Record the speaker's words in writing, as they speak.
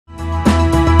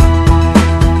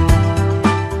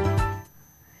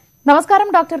നമസ്കാരം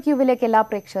ഡോക്ടർ ക്യൂവിലേക്ക് എല്ലാ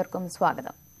പ്രേക്ഷകർക്കും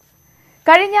സ്വാഗതം.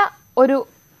 കഴിഞ്ഞ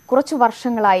കുറച്ചു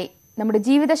വർഷങ്ങളായി നമ്മുടെ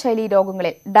ജീവിതശൈലി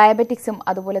രോഗങ്ങളിൽ ഡയബറ്റിക്സും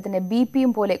അതുപോലെ തന്നെ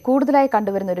ബിപിയും പോലെ കൂടുതലായി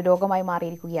കണ്ടുവരുന്ന ഒരു രോഗമായി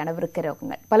മാറിയിരിക്കുകയാണ് വൃക്ക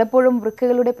രോഗങ്ങൾ. പലപ്പോഴും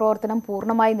വൃക്കകളുടെ പ്രവർത്തനം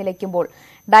പൂർണ്ണമായി നിലയ്ക്കുമ്പോൾ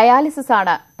ഡയാലിസിസ്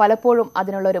ആണ് പലപ്പോഴും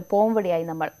അതിനുള്ള ഒരു പോംവഴിയായി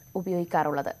നമ്മൾ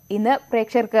ഉപയോഗിക്കാറുള്ളത്. ഇന്ന്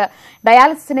പ്രേക്ഷകർക്ക്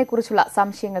ഡയാലിസിസിനെ കുറിച്ചുള്ള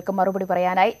സംശയങ്ങൾക്ക് മറുപടി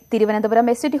പറയാനായി തിരുവനന്തപുരം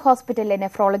SUT ഹോസ്പിറ്റലിലെ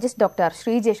നെഫ്രോളജിസ്റ്റ് ഡോക്ടർ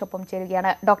ശ്രീജേഷ് ഒപ്പം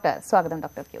ചേരുകയാണ്. ഡോക്ടർ സ്വാഗതം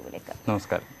ഡോക്ടർ ക്യൂവിലേക്ക്.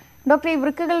 നമസ്കാരം ഡോക്ടർ. ഈ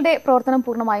വൃക്കകളുടെ പ്രവർത്തനം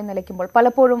പൂർണ്ണമായും നിലയ്ക്കുമ്പോൾ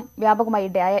പലപ്പോഴും വ്യാപകമായി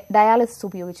ഡയാലിസിസ്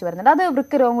ഉപയോഗിച്ചു വരുന്നുണ്ട്. അത്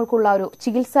വൃക്ക രോഗങ്ങൾക്കുള്ള ഒരു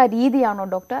ചികിത്സാ രീതിയാണോ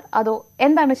ഡോക്ടർ, അതോ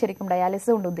എന്താണ് ശരിക്കും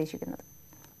ഡയാലിസിസ് കൊണ്ട് ഉദ്ദേശിക്കുന്നത്?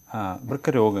 വൃക്ക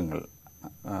രോഗങ്ങൾ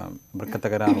വൃക്ക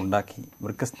തകരാറുണ്ടാക്കി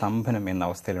വൃക്കസ്തംഭനം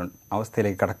എന്ന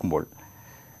അവസ്ഥയിലേക്ക് കടക്കുമ്പോൾ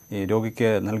ഈ രോഗിക്ക്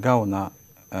നൽകാവുന്ന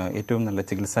ഏറ്റവും നല്ല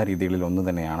ചികിത്സാ രീതികളിൽ ഒന്ന്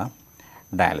തന്നെയാണ്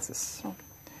ഡയാലിസിസ്.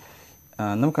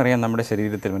 നമുക്കറിയാം, നമ്മുടെ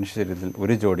മനുഷ്യ ശരീരത്തിൽ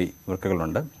ഒരു ജോഡി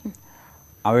വൃക്കകളുണ്ട്.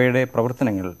 അവയുടെ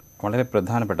പ്രവർത്തനങ്ങൾ വളരെ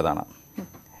പ്രധാനപ്പെട്ടതാണ്.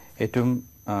 ഏറ്റവും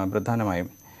പ്രധാനമായും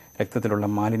രക്തത്തിലുള്ള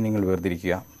മാലിന്യങ്ങൾ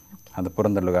വേർതിരിക്കുക, അത്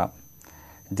പുറന്തള്ളുക,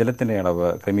 ജലത്തിൻ്റെ അളവ്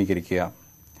ക്രമീകരിക്കുക,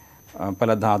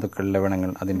 പല ധാതുക്കൾ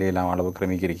ലവണങ്ങൾ അതിൻ്റെ എല്ലാം അളവ്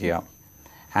ക്രമീകരിക്കുക,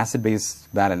 ആസിഡ് ബേസ്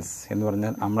ബാലൻസ് എന്ന്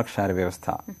പറഞ്ഞാൽ അമ്ലക്ഷാര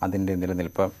വ്യവസ്ഥ അതിൻ്റെ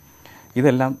നിലനിൽപ്പ്,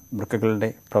 ഇതെല്ലാം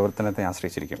വൃക്കകളുടെ പ്രവർത്തനത്തെ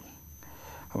ആശ്രയിച്ചിരിക്കും.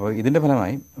 അപ്പോൾ ഇതിൻ്റെ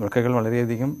ഫലമായി വൃക്കകൾ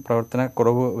വളരെയധികം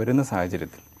പ്രവർത്തനക്കുറവ് വരുന്ന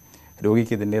സാഹചര്യത്തിൽ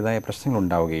രോഗിക്ക് ഇതിൻ്റേതായ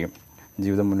പ്രശ്നങ്ങളുണ്ടാവുകയും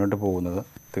ജീവിതം മുന്നോട്ട് പോകുന്നത്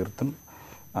തീർത്തും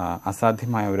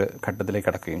അസാധ്യമായ ഒരു ഘട്ടത്തിലേക്ക്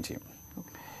കടക്കുകയും ചെയ്യും.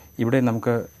 ഇവിടെ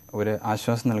നമുക്ക് ഒരു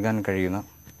ആശ്വാസം നൽകാൻ കഴിയുന്ന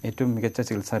ഏറ്റവും മികച്ച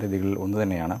ചികിത്സാ രീതികളിൽ ഒന്ന്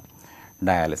തന്നെയാണ്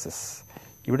ഡയാലിസിസ്.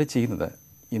 ഇവിടെ ചെയ്യുന്നത്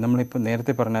നമ്മളിപ്പോൾ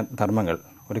നേരത്തെ പറഞ്ഞ ധർമ്മങ്ങൾ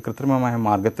ഒരു കൃത്രിമമായ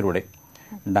മാർഗത്തിലൂടെ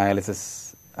ഡയാലിസിസ്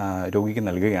രോഗിക്ക്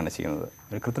നൽകുകയാണ് ചെയ്യുന്നത്.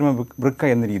 ഒരു കൃത്രിമ വൃക്ക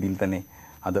എന്ന രീതിയിൽ തന്നെ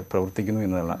അത് പ്രവർത്തിക്കുന്നു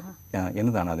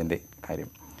എന്നതാണ് അതിൻ്റെ കാര്യം.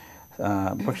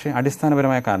 പക്ഷേ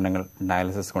അടിസ്ഥാനപരമായ കാരണങ്ങൾ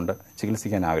ഡയാലിസിസ് കൊണ്ട്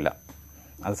ചികിത്സിക്കാനാവില്ല,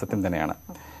 അത് സത്യം തന്നെയാണ്.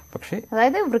 പക്ഷേ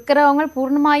അതായത് വൃക്കരോഗങ്ങൾ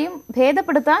പൂർണ്ണമായും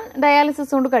ഭേദപ്പെടുത്താൻ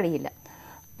ഡയാലിസിസ് കൊണ്ട് കഴിയില്ല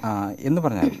എന്ന്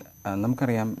പറഞ്ഞാൽ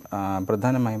നമുക്കറിയാം,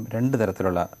 പ്രധാനമായും രണ്ട്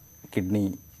തരത്തിലുള്ള കിഡ്നി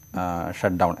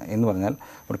ഷട്ട് ഡൗൺ എന്ന് പറഞ്ഞാൽ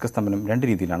വൃക്കസ്തംഭനം രണ്ട്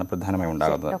രീതിയിലാണ് പ്രധാനമായും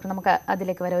ഉണ്ടാകുന്നത്. നമുക്ക്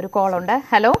അതിലേക്ക് വരെ ഒരു കോൾ ഉണ്ട്.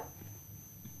 ഹലോ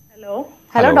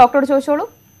ഡോക്ടറോട് ചോദിച്ചോളൂ.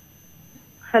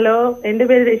 ഹലോ, എന്റെ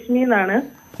പേര് രശ്മി എന്നാണ്.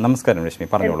 നമസ്കാരം രശ്മി,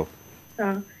 പറഞ്ഞോളൂ.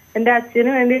 എന്റെ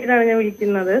അച്ഛന് വേണ്ടിയിട്ടാണ് ഞാൻ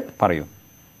വിളിക്കുന്നത്. പറയൂ.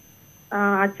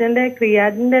 അച്ഛന്റെ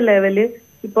ക്രിയാറ്റിന്റെ ലെവല്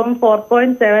ഇപ്പം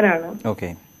 4.7 ആണ്. ഓക്കെ.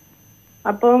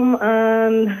 അപ്പം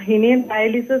ഇനി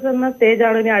ഡയാലിസിസ് എന്ന സ്റ്റേജ്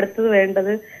ആണ് ഇനി അടുത്തത്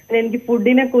വേണ്ടത്. എനിക്ക്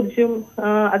ഫുഡിനെ കുറിച്ചും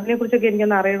അതിനെ കുറിച്ചൊക്കെ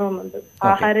എനിക്കൊന്ന് അറിയണമെന്നുണ്ട്,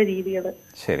 ആഹാര രീതികൾ.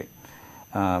 ശരി.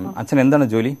 അച്ഛൻ എന്താണ്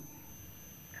ജോലി?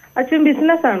 അച്ഛൻ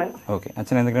ബിസിനസ് ആണ്. ഓക്കെ.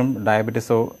 അച്ഛൻ എന്തെങ്കിലും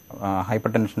ഡയബറ്റീസോ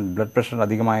ഹൈപ്പർ ടെൻഷൻ, ബ്ലഡ് പ്രഷർ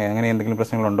അധികമായ അങ്ങനെ എന്തെങ്കിലും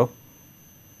പ്രശ്നങ്ങളുണ്ടോ?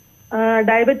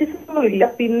 ഡയബറ്റീസ് ഒന്നും ഇല്ല.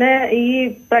 പിന്നെ ഈ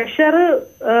പ്രഷർ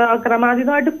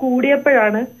ക്രമാതീതമായിട്ട്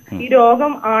കൂടിയപ്പോഴാണ് ഈ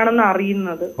രോഗം ആണെന്ന്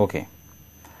അറിയുന്നത്. ഓക്കെ.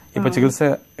 ഇപ്പൊ ചികിത്സ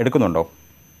എടുക്കുന്നുണ്ടോ?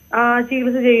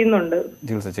 ചികിത്സ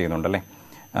ചെയ്യുന്നുണ്ടല്ലേ.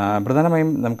 പ്രധാനമായും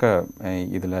നമുക്ക്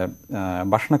ഇതിൽ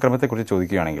ഭക്ഷണക്രമത്തെക്കുറിച്ച്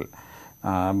ചോദിക്കുകയാണെങ്കിൽ,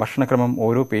 ഭക്ഷണക്രമം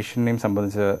ഓരോ പേഷ്യന്റിനെയും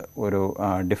സംബന്ധിച്ച് ഒരു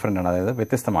ഡിഫറൻ്റ് ആണ്, അതായത്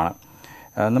വ്യത്യസ്തമാണ്.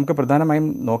 നമുക്ക് പ്രധാനമായും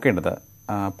നോക്കേണ്ടത്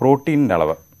പ്രോട്ടീനിൻ്റെ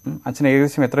അളവ്. അച്ഛന്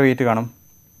ഏകദേശം എത്ര വെയിറ്റ് കാണും?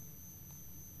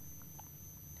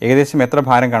 ഏകദേശം എത്ര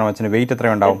ഭാരം കാണും അച്ഛന്? വെയിറ്റ് എത്ര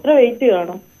ഉണ്ടാവും?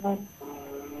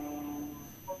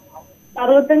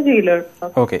 65 കിലോ.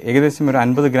 ഓക്കെ. ഏകദേശം ഒരു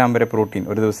 50 ഗ്രാം വരെ പ്രോട്ടീൻ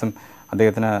ഒരു ദിവസം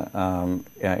അദ്ദേഹത്തിന്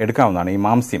എടുക്കാവുന്നതാണ്. ഈ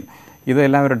മാംസ്യം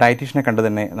ഇതെല്ലാം ഒരു ഡയറ്റീഷ്യനെ കണ്ട്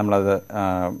തന്നെ നമ്മളത്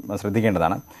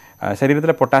ശ്രദ്ധിക്കേണ്ടതാണ്.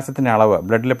 ശരീരത്തിലെ പൊട്ടാസ്യത്തിൻ്റെ അളവ്,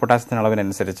 ബ്ലഡിലെ പൊട്ടാസ്യത്തിൻ്റെ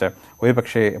അളവിനനുസരിച്ച് ഒരു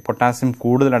പക്ഷേ പൊട്ടാസ്യം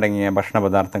കൂടുതലടങ്ങിയ ഭക്ഷണ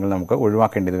പദാർത്ഥങ്ങൾ നമുക്ക്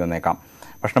ഒഴിവാക്കേണ്ടത് വന്നേക്കാം.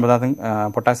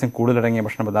 പൊട്ടാസ്യം കൂടുതലടങ്ങിയ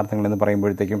ഭക്ഷണ പദാർത്ഥങ്ങൾ എന്ന്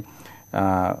പറയുമ്പോഴത്തേക്കും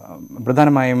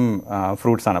പ്രധാനമായും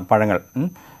ഫ്രൂട്ട്സ് ആണ്, പഴങ്ങൾ.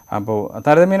 അപ്പോൾ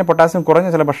താരതമ്യേന പൊട്ടാസ്യം കുറഞ്ഞ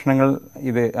ചില ഭക്ഷണങ്ങൾ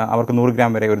അവർക്ക് 100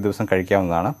 ഗ്രാം വരെ ഒരു ദിവസം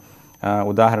കഴിക്കാവുന്നതാണ്.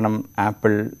 ഉദാഹരണം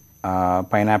ആപ്പിൾ,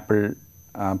 പൈനാപ്പിൾ,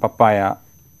 പപ്പായ,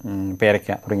 പേരയ്ക്ക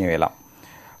തുടങ്ങിയവയെല്ലാം.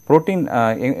 പ്രോട്ടീൻ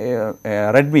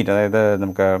റെഡ് മീറ്റ്, അതായത്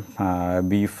നമുക്ക്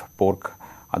ബീഫ്, പോർക്ക്,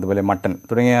 അതുപോലെ മട്ടൺ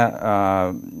തുടങ്ങിയ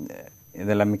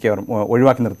ഇതെല്ലാം മിക്കവാറും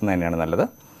ഒഴിവാക്കി നിർത്തുന്നത് തന്നെയാണ് നല്ലത്.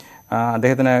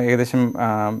 അദ്ദേഹത്തിന് ഏകദേശം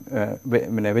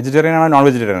പിന്നെ വെജിറ്റേറിയൻ ആണോ നോൺ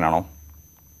വെജിറ്റേറിയൻ ആണോ?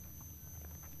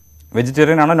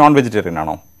 നോൺ വെജിറ്റേറിയൻ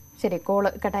ആണോ? ശരി, കോള്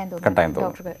കട്ടായം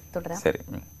തോന്നുന്നു.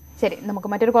 ശരി, നമുക്ക്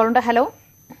മറ്റൊരു കോൾ ഉണ്ട്. ഹലോ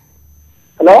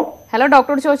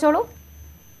ഡോക്ടറോട് ചോദിച്ചോളൂ.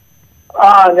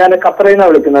 ഞാൻ ഖത്തറിൽ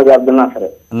വിളിക്കുന്നത് അബ്ദുൽ നാസർ.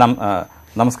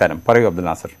 നമസ്കാരം, പറയൂ അബ്ദുൽ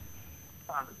നാസർ.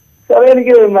 സാർ,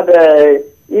 എനിക്ക്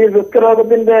ഈ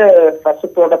വൃക്കരോഗത്തിന്റെ ഫസ്റ്റ്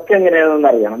തുടക്കം എങ്ങനെയാണെന്ന്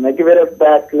അറിയണം. എനിക്ക് ഇവരെ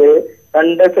ബാക്കില്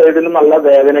രണ്ട് സൈഡിലും നല്ല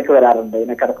വേദനയൊക്കെ വരാറുണ്ട്,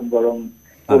 ഇതിനെ കിടക്കുമ്പോഴും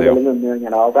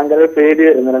ഭയങ്കര പേടി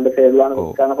വരുന്നു. രണ്ട് സൈഡിലാണ്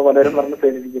നിൽക്കാന്നൊക്കെ പലരും പറഞ്ഞ്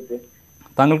പേടിപ്പിച്ചിട്ട്.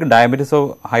 താങ്കൾക്ക് ഡയബറ്റീസോ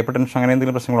ഹൈപ്പർ ടെൻഷൻ അങ്ങനെ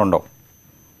എന്തെങ്കിലും പ്രശ്നങ്ങളുണ്ടോ?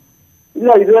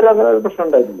 ഇല്ല, ഇതുവരെ അങ്ങനെ ഒരു പ്രശ്നം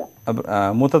ഉണ്ടായിട്ടില്ല.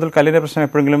 മൂത്രത്തിൽ കല്ലിന്റെ പ്രശ്നം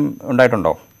എപ്പോഴെങ്കിലും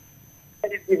ഉണ്ടായിട്ടുണ്ടോ?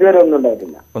 ഇതുവരെ ഒന്നും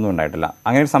ഉണ്ടായിട്ടില്ല. ഒന്നും ഉണ്ടായിട്ടില്ല.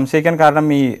 അങ്ങനെ സംശയിക്കാൻ കാരണം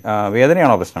ഈ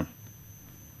വേദനയാണോ പ്രശ്നം?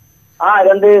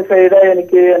 രണ്ട് സൈഡ്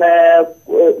എനിക്ക് ഇങ്ങനെ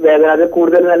വേദന. അത്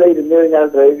കൂടുതൽ നല്ല ഇരുന്ന്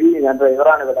ഞാൻ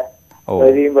ഡ്രൈവറാണ് ഇവിടെ.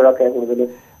 ഡ്രൈവ് ചെയ്യുമ്പോഴൊക്കെ കൂടുതൽ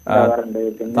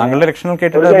താങ്കളുടെ ലക്ഷണങ്ങൾ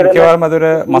കേട്ടിട്ട് മിക്കവാറും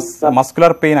അതൊരു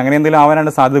മസ്കുലർ പെയിൻ അങ്ങനെ എന്തെങ്കിലും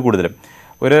ആവാനാണ് സാധ്യത കൂടുതലും.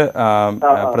 ഒരു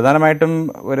പ്രധാനമായിട്ടും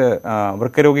ഒരു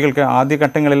വൃക്കരോഗികൾക്ക്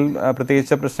ആദ്യഘട്ടങ്ങളിൽ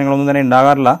പ്രത്യേകിച്ച് പ്രശ്നങ്ങളൊന്നും തന്നെ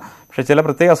ഉണ്ടാകാറില്ല. പക്ഷേ ചില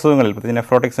പ്രത്യേക അസുഖങ്ങളിൽ, പ്രത്യേകിച്ച്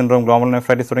നെഫ്രോട്ടിക് സിൻഡ്രോം, ഗ്ലോമൽ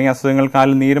നെഫ്രൈറ്റിസ് തുടങ്ങിയ അസുഖങ്ങൾ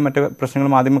കാലിൽ നീരും മറ്റ്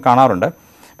പ്രശ്നങ്ങളും ആദ്യം കാണാറുണ്ട്.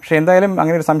 പക്ഷേ എന്തായാലും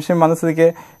അങ്ങനെ ഒരു സംശയം വന്ന സ്ഥിതിക്ക്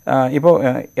ഇപ്പോൾ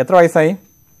എത്ര വയസ്സായി?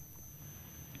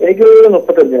 എനിക്ക്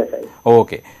 35 വയസ്സായി.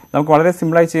 ഓക്കെ, നമുക്ക് വളരെ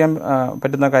സിമ്പിളായി ചെയ്യാൻ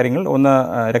പറ്റുന്ന കാര്യങ്ങൾ, ഒന്ന്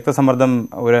രക്തസമ്മർദ്ദം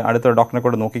ഒരു അടുത്ത ഡോക്ടറിനെ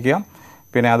കൊണ്ട് നോക്കിക്കുക.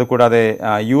 പിന്നെ അതുകൂടാതെ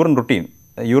യൂറിൻ റുട്ടീൻ,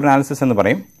 യൂറിനാലിസിസ് എന്ന്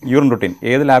പറയും. യൂറിൻ റുട്ടീൻ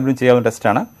ഏത് ലാബിലും ചെയ്യാവുന്ന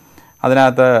ടെസ്റ്റാണ്.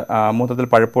 അതിനകത്ത് മൂത്രത്തിൽ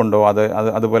പഴുപ്പുണ്ടോ,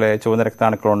 അതുപോലെ ചുവന്ന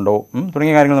രക്താണുക്കളുണ്ടോ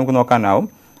തുടങ്ങിയ കാര്യങ്ങൾ നമുക്ക് നോക്കാനാവും.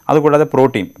 അതുകൂടാതെ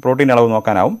പ്രോട്ടീൻ അളവ്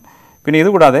നോക്കാനാവും. പിന്നെ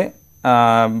ഇതുകൂടാതെ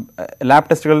ലാബ്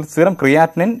ടെസ്റ്റുകൾ സീറം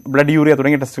ക്രിയാറ്റിനിൻ, ബ്ലഡ് യൂറിയ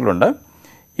തുടങ്ങിയ ടെസ്റ്റുകളുണ്ട്.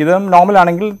 ഇത്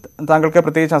നോർമലാണെങ്കിൽ താങ്കൾക്ക്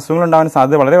പ്രത്യേകിച്ച് അസുഖങ്ങൾ ഉണ്ടാകാൻ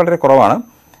സാധ്യത വളരെ വളരെ കുറവാണ്.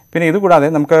 പിന്നെ ഇതുകൂടാതെ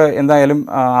നമുക്ക് എന്തായാലും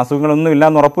അസുഖങ്ങളൊന്നും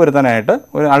ഇല്ലാന്ന് ഉറപ്പുവരുത്താനായിട്ട്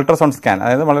ഒരു അൾട്രാസൗണ്ട് സ്കാൻ,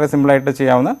 അതായത് വളരെ സിമ്പിളായിട്ട്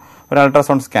ചെയ്യാവുന്ന ഒരു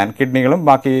അൾട്രാസൗണ്ട് സ്കാൻ, കിഡ്നികളും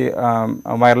ബാക്കി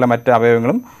വയറിലെ മറ്റ്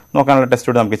അവയവങ്ങളും നോക്കാനുള്ള ടെസ്റ്റ്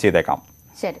കൂടി നമുക്ക് ചെയ്തേക്കാം.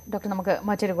 ശരി ഡോക്ടർ, നമുക്ക്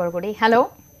മറ്റൊരു കോൾ കൂടി. ഹലോ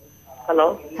ഹലോ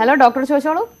ഹലോ ഡോക്ടർ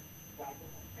ചോദിച്ചോളൂ.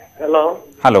 ഹലോ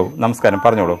ഹലോ, നമസ്കാരം,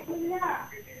 പറഞ്ഞോളൂ.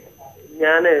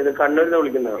 ഞാൻ ഇത് കണ്ണൂരിൽ നിന്ന്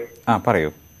വിളിക്കുന്നതാണ്. പറയൂ.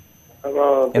 അപ്പൊ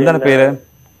എന്താണ് പേര്?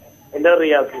 എന്റെ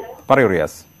റിയാസ്. പറയൂ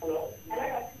റിയാസ്.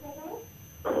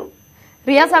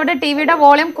 റിയാസ്, അവിടെ ടിവിയുടെ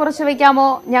വോളിയം കുറച്ച് വെക്കാമോ?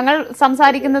 ഞങ്ങൾ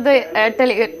സംസാരിക്കുന്നത്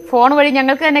ഫോൺ വഴി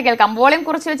ഞങ്ങൾക്ക് തന്നെ കേൾക്കാം. വോളിയം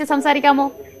കുറച്ച് വെച്ച് സംസാരിക്കാമോ?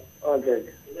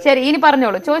 ശരി, ഇനി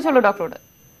പറഞ്ഞോളൂ, ചോദിച്ചോളൂ ഡോക്ടറോട്.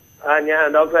 ഞാൻ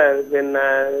ഡോക്ടറെ പിന്നെ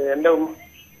എന്റെ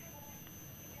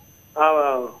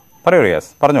പറയൂ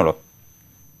റിയാസ്, പറഞ്ഞോളൂ.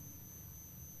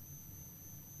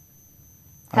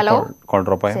 ഹലോ,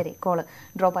 ശരി, കോള്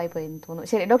ഡ്രോപ്പ് ആയി പോയി തോന്നുന്നു.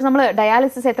 ശരി ഡോക്ടർ, നമ്മൾ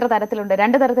ഡയാലിസിസ് എത്ര തരത്തിലുണ്ട്?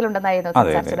 2 തരത്തിലുണ്ടെന്നായിരുന്നു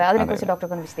സംസാരിച്ചത്. അതിനെക്കുറിച്ച്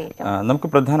ഡോക്ടർക്ക് വിശദീകരിക്കാം. നമുക്ക്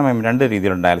പ്രധാനമായും 2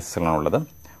 രീതിയിലുള്ള ഡയാലിസിസുകളാണ് ഉള്ളത്.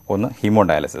 ഒന്ന് ഹീമോ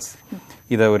ഡയാലിസിസ്.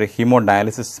 ഇത് ഒരു ഹീമോ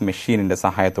ഡയാലിസിസ് മെഷീനിന്റെ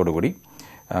സഹായത്തോടു കൂടി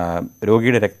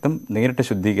രോഗിയുടെ രക്തം നേരിട്ട്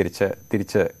ശുദ്ധീകരിച്ച്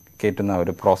തിരിച്ച് കയറ്റുന്ന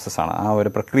ഒരു പ്രോസസ്സാണ്. ആ ഒരു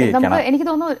പ്രക്രിയയ്ക്കാണ്. എനിക്ക്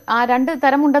തോന്നുന്നു ആ 2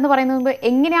 തരമുണ്ടെന്ന് പറയുന്നത്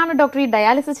എങ്ങനെയാണ് ഡോക്ടർ ഈ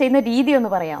ഡയാലിസിസ് ചെയ്യുന്ന രീതി ഒന്ന്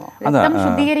പറയാമോ?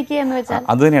 ശുദ്ധീകരിക്കുക എന്ന് വെച്ചാൽ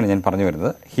അത് തന്നെയാണ് ഞാൻ പറഞ്ഞു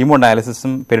വരുന്നത്. ഹീമോ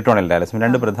ഡയാലിസിസും പെരിറ്റോണിയൽ ഡയാലിസിസും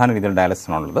 2 പ്രധാന രീതിയിൽ ഡയാലിസിസ്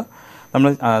ആണുള്ളത്. നമ്മൾ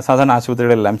സാധാരണ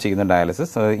ആശുപത്രികളിലെല്ലാം ചെയ്യുന്ന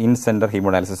dialysis in centre haemo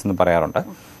dialysis എന്ന് പറയാറുണ്ട്.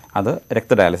 അത്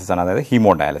രക്ത ഡയാലിസിസ് ആണ്, അതായത്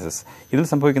ഹീമോ ഡയാലിസിസ്. ഇതിൽ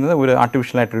സംഭവിക്കുന്നത് ഒരു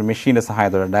ആർട്ടിഫിഷ്യലായിട്ടൊരു മെഷീന്റെ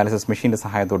സഹായത്തോടെ, ഡയാലിസിസ് മെഷീന്റെ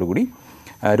സഹായത്തോടു കൂടി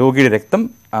രോഗിയുടെ രക്തം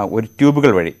ഒരു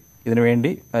ട്യൂബുകൾ വഴി,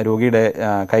 ഇതിനുവേണ്ടി രോഗിയുടെ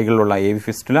കൈകളിലുള്ള AV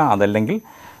ഫിസ്റ്റുല, അതല്ലെങ്കിൽ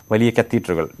വലിയ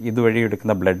കത്തീറ്ററുകൾ, ഇതുവഴി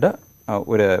എടുക്കുന്ന ബ്ലഡ്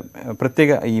ഒരു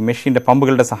പ്രത്യേക ഈ മെഷീന്റെ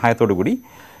പമ്പുകളുടെ സഹായത്തോടു കൂടി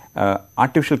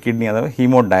ആർട്ടിഫിഷ്യൽ കിഡ്നി അഥവാ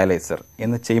ഹീമോ ഡയാലൈസർ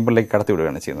എന്ന ചേംബറിലേക്ക്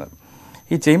കടത്തിവിടുകയാണ് ചെയ്യുന്നത്.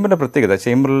 ഈ ചേംബറിന്റെ പ്രത്യേകത,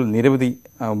 ചേംബറിൽ നിരവധി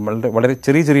വളരെ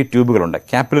ചെറിയ ചെറിയ ട്യൂബുകളുണ്ട്.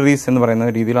 കാപ്പിലറീസ് എന്ന്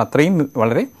പറയുന്ന രീതിയിൽ അത്രയും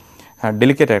വളരെ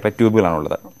ഡെലിക്കേറ്റ് ആയിട്ടുള്ള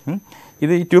ട്യൂബുകളാണുള്ളത്.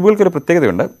 ഈ ട്യൂബുകൾക്ക് ഒരു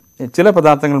പ്രത്യേകതയുണ്ട്. ചില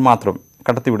പദാർത്ഥങ്ങൾ മാത്രം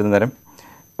കടത്തിവിടുന്ന തരം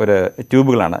ഒരു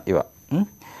ട്യൂബുകളാണ് ഇവ.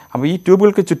 അപ്പോൾ ഈ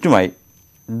ട്യൂബുകൾക്ക് ചുറ്റുമായി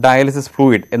ഡയാലിസിസ്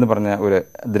ഫ്ലൂയിഡ് എന്ന് പറഞ്ഞ ഒരു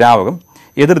ദ്രാവകം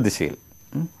എതിർദിശയിൽ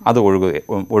അത്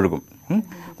ഒഴുകും.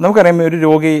 നമുക്കറിയാം, ഒരു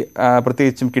രോഗി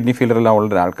പ്രത്യേകിച്ചും കിഡ്നി ഫെയിലിയറെല്ലാം ഉള്ള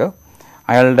ഒരാൾക്ക്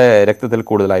അയാളുടെ രക്തത്തിൽ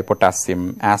കൂടുതലായി പൊട്ടാസ്യം,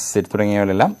 ആസിഡ്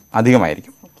തുടങ്ങിയവയെല്ലാം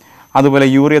അധികമായിരിക്കും. അതുപോലെ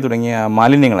യൂറിയ തുടങ്ങിയ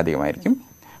മാലിന്യങ്ങൾ അധികമായിരിക്കും.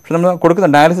 പക്ഷെ നമ്മൾ കൊടുക്കുന്ന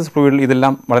ഡയാലിസിസ് ഫ്ലൂയിഡിൽ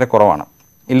ഇതെല്ലാം വളരെ കുറവാണ്.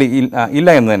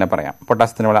 ഇല്ല എന്ന് തന്നെ പറയാം.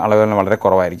 പൊട്ടാസ്യത്തിൻ്റെ അളവുകൾ വളരെ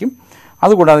കുറവായിരിക്കും.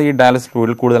 അതുകൂടാതെ ഈ ഡയാലിസിസ്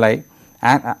ഫ്ലൂയിഡിൽ കൂടുതലായി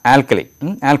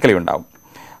ആൽക്കലി ഉണ്ടാവും.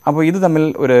 അപ്പോൾ ഇത് തമ്മിൽ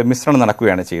ഒരു മിശ്രണം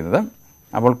നടക്കുകയാണ് ചെയ്യുന്നത്.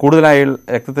 അപ്പോൾ കൂടുതലായി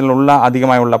രക്തത്തിലുള്ള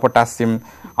അധികമായുള്ള പൊട്ടാസ്യം,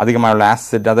 അധികമായുള്ള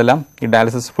ആസിഡ് അതെല്ലാം ഈ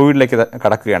ഡയാലിസിസ് ഫ്ലൂയിഡിലേക്ക്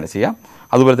കടക്കുകയാണ് ചെയ്യുക.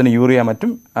 അതുപോലെ തന്നെ യൂറിയ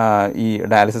മറ്റും ഈ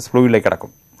ഡയാലിസിസ് ഫ്ലൂയിഡിലേക്ക്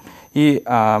കടക്കും.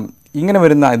 ഇങ്ങനെ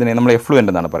വരുന്ന ഇതിനെ നമ്മൾ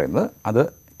എഫ്ലുവൻ്റ് എന്നാണ് പറയുന്നത്. അത്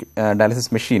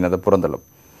ഡയാലിസിസ് മെഷീൻ അത് പുറന്തള്ളും.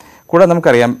 കൂടാതെ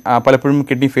നമുക്കറിയാം, പലപ്പോഴും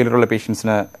കിഡ്നി ഫെയിലിയർ ഉള്ള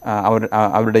പേഷ്യൻസിന്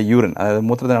അവരുടെ യൂറിൻ, അതായത്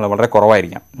മൂത്രത്തിനുള്ള വളരെ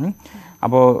കുറവായിരിക്കാം.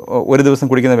 അപ്പോൾ ഒരു ദിവസം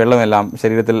കുടിക്കുന്ന വെള്ളമെല്ലാം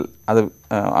ശരീരത്തിൽ അത്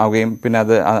ആവുകയും പിന്നെ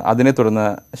അതിനെ തുടർന്ന്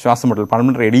ശ്വാസമുട്ടൽ,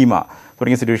 പൾമണറി എഡീമ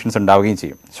തുടങ്ങിയ സിറ്റുവേഷൻസ് ഉണ്ടാവുകയും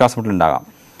ചെയ്യും. ശ്വാസമുട്ടൽ ഉണ്ടാകാം.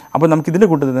 അപ്പോൾ നമുക്ക് ഇതിൻ്റെ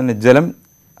കൂട്ടത്തിൽ തന്നെ ജലം,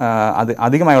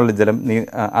 അധികമായുള്ള ജലം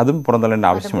അതും പുറന്തള്ളേണ്ട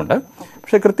ആവശ്യമുണ്ട്.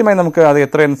 പക്ഷേ കൃത്യമായി നമുക്ക് അത്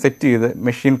എത്രയും സെറ്റ് ചെയ്ത്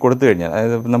മെഷീൻ കൊടുത്തു കഴിഞ്ഞാൽ,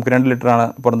 അതായത് നമുക്ക് 2 ലിറ്ററാണ്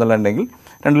പുറന്തള്ളേണ്ടെങ്കിൽ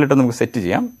 2 ലിറ്റർ നമുക്ക് സെറ്റ്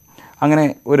ചെയ്യാം. അങ്ങനെ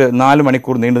ഒരു 4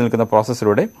 മണിക്കൂർ നീണ്ടു നിൽക്കുന്ന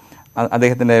പ്രോസസ്സിലൂടെ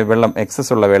അദ്ദേഹത്തിൻ്റെ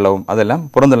എക്സസ് ഉള്ള വെള്ളവും അതെല്ലാം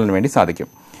പുറന്തള്ളാൻ വേണ്ടി സാധിക്കും.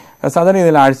 സാധാരണ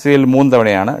രീതിയിൽ ആഴ്ചയിൽ 3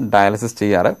 തവണയാണ് ഡയാലിസിസ്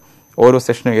ചെയ്യാറ്. ഓരോ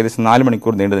സെഷനും ഏകദേശം 4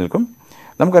 മണിക്കൂർ നീണ്ടു നിൽക്കും.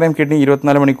 നമുക്കറിയാം, കിഡ്നി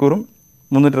 24 മണിക്കൂറും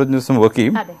 365 ദിവസം വർക്ക്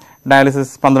ചെയ്യും.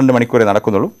 ഡയാലിസിസ് 12 മണിക്കൂറേ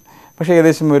നടക്കുന്നുള്ളൂ. പക്ഷേ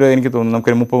ഏകദേശം എനിക്ക് തോന്നുന്നു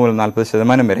നമുക്കൊരു 30 മുതൽ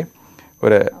 40% വരെ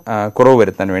ഒരു കുറവ്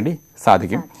വരുത്താൻ വേണ്ടി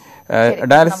സാധിക്കും.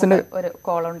 ഡയാലിസിന് ഒരു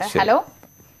കോൾ ഉണ്ട്. ഹലോ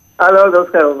ഹലോ,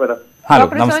 നമസ്കാരം മേഡം. ഹലോ,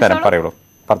 നമസ്കാരം. പറയൂ.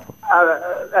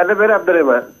 എന്റെ പേര്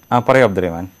അബ്ദുറഹ്മാൻ. പറയൂ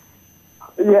അബ്ദുറഹ്മാൻ.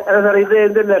 സാർ, ഇത്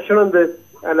എന്ത് ലക്ഷണം എന്ത്?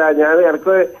 അല്ല, ഞാൻ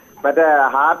എനിക്ക് മറ്റേ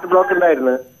ഹാർട്ട് ബ്ലോക്ക്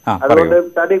ഉണ്ടായിരുന്നു. അതുകൊണ്ട്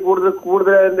തടി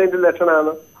കൂടുതൽ എന്തെങ്കിലും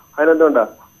ലക്ഷണമാണ്? അതിനെന്തുകൊണ്ടാ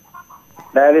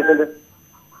ഡയാലിസിന്റെ?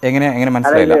 എങ്ങനെ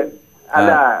മനസ്സിലായില്ല?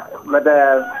 അല്ല, മറ്റേ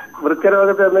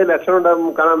വൃക്കരോഗത്തിന് എന്തെങ്കിലും ലക്ഷണം ഉണ്ടാകും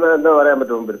കാണാൻ എന്താ പറയാൻ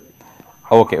പറ്റും മുമ്പിൽ?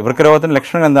 ഓക്കെ, വൃക്കരോഗത്തിന്റെ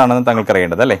ലക്ഷണം എന്താണെന്ന് താങ്കൾക്ക്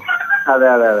അറിയേണ്ടത് അല്ലേ? അതെ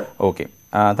അതെ അതെ. ഓക്കെ,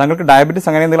 താങ്കൾക്ക് ഡയബറ്റീസ്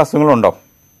അങ്ങനെ എന്തെങ്കിലും അസുഖങ്ങളുണ്ടോ?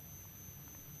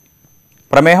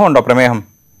 പ്രമേഹം ഉണ്ടോ? പ്രമേഹം?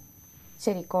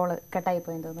 ശരി, കോള് കട്ടായി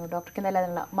പോയെന്ന് തോന്നുന്നു. ഡോക്ടർക്ക് എന്തായാലും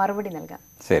അതിനുള്ള മറുപടി നൽകാം.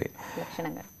 ശരി,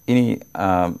 ലക്ഷണങ്ങൾ. ഇനി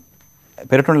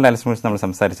പെരിറ്റോണൽ ഡയാലിസിനെ കുറിച്ച് നമ്മൾ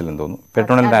സംസാരിച്ചില്ലെന്ന് തോന്നുന്നു.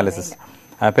 പെരിറ്റോണൽ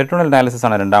ഡയാലിസിസ്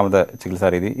ആണ് രണ്ടാമത് ചികിത്സാ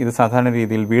രീതി. ഇത് സാധാരണ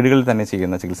രീതിയിൽ വീടുകളിൽ തന്നെ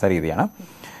ചെയ്യുന്ന ചികിത്സാ രീതിയാണ്.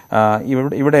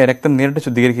 ഇവിടെ രക്തം നേരിട്ട്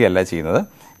ശുദ്ധീകരിക്കുകയല്ല ചെയ്യുന്നത്.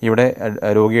 ഇവിടെ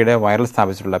രോഗിയുടെ വയറിൽ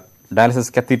സ്ഥാപിച്ചിട്ടുള്ള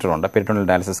ഡയാലിസിസ് കത്തീറ്റർ ഉണ്ട്, പെരിറ്റോണൽ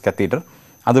ഡയാലിസിസ് കത്തീറ്റർ.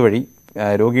 അതുവഴി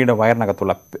രോഗിയുടെ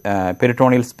വയറിനകത്തുള്ള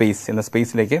പെരിറ്റോണിയൽ സ്പേസ് എന്ന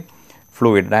സ്പേസിലേക്ക്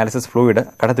ഡയാലിസിസ് ഫ്ലൂയിഡ്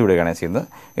കടത്തിവിടുകയാണ് ചെയ്യുന്നത്.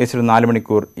 ഏകദേശം 4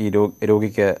 മണിക്കൂർ ഈ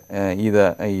രോഗിക്ക്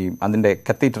അതിൻ്റെ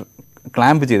കത്തീറ്റർ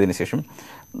ക്ലാമ്പ് ചെയ്തതിന് ശേഷം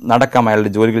നടക്കാം,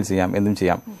 അയാളുടെ ജോലികൾ ചെയ്യാം, എന്തും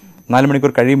ചെയ്യാം. 4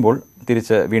 മണിക്കൂർ കഴിയുമ്പോൾ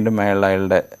തിരിച്ച് വീണ്ടും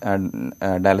അയാളുടെ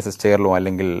ഡയാലിസിസ് ചെയറിലോ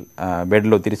അല്ലെങ്കിൽ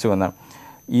ബെഡിലോ തിരിച്ചു വന്ന്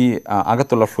ഈ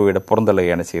അകത്തുള്ള ഫ്ലൂയിഡ്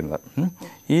പുറന്തള്ളുകയാണ് ചെയ്യുന്നത്.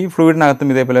 ഈ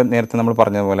ഫ്ലൂയിഡിനകത്തും ഇതേപോലെ നേരത്തെ നമ്മൾ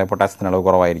പറഞ്ഞതുപോലെ പൊട്ടാസ്യത്തിൻ്റെ അളവ്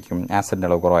കുറവായിരിക്കും, ആസിഡിൻ്റെ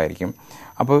അളവ് കുറവായിരിക്കും.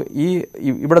 അപ്പോൾ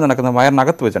ഇവിടെ നടക്കുന്ന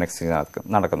വയറിനകത്ത് വെച്ചാണ് എക്സ്ചേഞ്ച്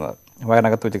നടക്കുന്നത്.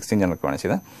 വയറിനകത്ത് വെച്ച് എക്സ്ചേഞ്ച് നടക്കുകയാണ്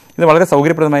ചെയ്യുന്നത്. ഇത് വളരെ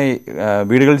സൗകര്യപ്രദമായി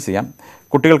വീടുകളിൽ ചെയ്യാം.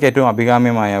 കുട്ടികൾക്ക് ഏറ്റവും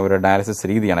അഭികാമ്യമായ ഒരു ഡയാലിസിസ്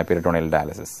രീതിയാണ് പെരിറ്റോണിയൽ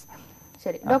ഡയാലിസിസ്.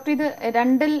 ശരി ഡോക്ടർ, ഇത്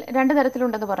രണ്ട്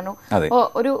തരത്തിലുണ്ടെന്ന് പറഞ്ഞു.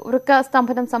 ഒരു വൃക്ക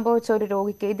സ്തംഭനം സംഭവിച്ച ഒരു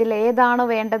രോഗിക്ക് ഇതിൽ ഏതാണ്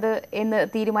വേണ്ടത് എന്ന്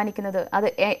തീരുമാനിക്കുന്നത്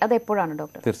അത് എപ്പോഴാണ്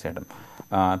ഡോക്ടർ? തീർച്ചയായിട്ടും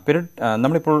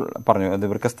നമ്മളിപ്പോൾ പറഞ്ഞു, അത്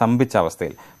വൃക്ക സ്തംഭിച്ച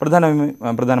അവസ്ഥയിൽ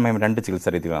പ്രധാനമായും 2 ചികിത്സാ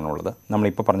രീതികളാണുള്ളത്.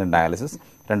 നമ്മളിപ്പോൾ പറഞ്ഞ ഡയാലിസിസ്,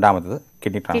 രണ്ടാമത്തത്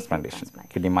കിഡ്നി ട്രാൻസ്പ്ലാന്റേഷൻ.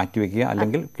 കിഡ്നി മാറ്റിവെക്കുക,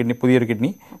 അല്ലെങ്കിൽ പുതിയൊരു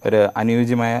കിഡ്നി ഒരു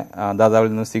അനുയോജ്യമായ ദാതാവിൽ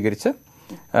നിന്ന് സ്വീകരിച്ച്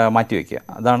മാറ്റിവെക്കുക.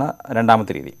 അതാണ്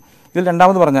രണ്ടാമത്തെ രീതി. ഇതിൽ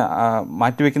രണ്ടാമത് പറഞ്ഞ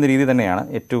മാറ്റിവെക്കുന്ന രീതി തന്നെയാണ്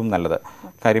ഏറ്റവും നല്ലത്.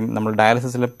 കാര്യം നമ്മൾ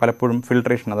ഡയാലിസിസിൽ പലപ്പോഴും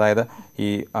ഫിൽട്രേഷൻ, അതായത് ഈ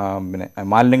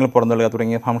മാലിന്യങ്ങൾ പുറന്തള്ളുക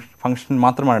തുടങ്ങിയ ഫംഗ്ഷൻ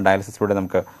മാത്രമാണ് ഡയാലിസിസിലൂടെ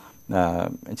നമുക്ക്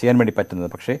ചെയ്യാൻ വേണ്ടി പറ്റുന്നത്.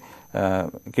 പക്ഷേ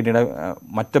കിഡ്നിയുടെ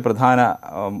മറ്റ് പ്രധാന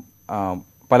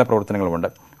പല പ്രവർത്തനങ്ങളുമുണ്ട്.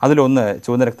 അതിലൊന്ന്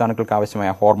ചുവന്ന രക്താണുക്കൾക്ക് ആവശ്യമായ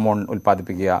ഹോർമോൺ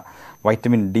ഉൽപ്പാദിപ്പിക്കുക,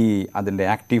 വൈറ്റമിൻ ഡി അതിൻ്റെ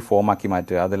ആക്റ്റീവ് ഫോമാക്കി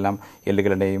മാറ്റുക. അതെല്ലാം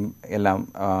എല്ലുകളുടെയും എല്ലാം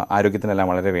ആരോഗ്യത്തിനെല്ലാം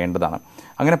വളരെ വേണ്ടതാണ്.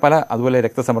 അങ്ങനെ അതുപോലെ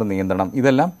രക്തസമ്മർദ്ദ നിയന്ത്രണം,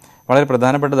 ഇതെല്ലാം വളരെ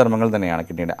പ്രധാനപ്പെട്ട ധർമ്മങ്ങൾ തന്നെയാണ്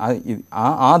കിഡ്നിയുടെ.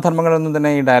 ആ ധർമ്മങ്ങളൊന്നും തന്നെ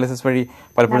ഈ ഡയാലിസിസ് വഴി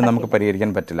പലപ്പോഴും നമുക്ക്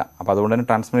പരിഹരിക്കാൻ പറ്റില്ല. അപ്പോൾ അതുകൊണ്ട് തന്നെ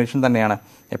ട്രാൻസ്പ്ലാന്റേഷൻ തന്നെയാണ്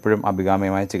എപ്പോഴും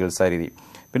അഭികാമ്യമായ ചികിത്സാ രീതി.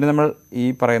 പിന്നെ നമ്മൾ ഈ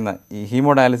പറയുന്ന ഈ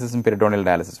ഹീമോഡയാലിസിസും പെരിറ്റോണിയൽ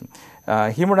ഡയാലിസിസും,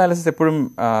 ഹീമോഡയാലിസിസ് എപ്പോഴും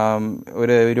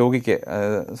ഒരു രോഗിക്ക്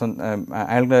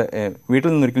അയാളുടെ വീട്ടിൽ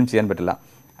നിന്നൊരിക്കലും ചെയ്യാൻ പറ്റില്ല.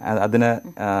 അതിന്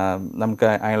നമുക്ക്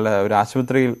അയാളുടെ ഒരു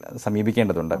ആശുപത്രിയിൽ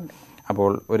സമീപിക്കേണ്ടതുണ്ട്.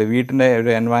 അപ്പോൾ ഒരു വീട്ടിൻ്റെ ഒരു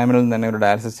എൻവയറമെൻറ്റിൽ തന്നെ ഒരു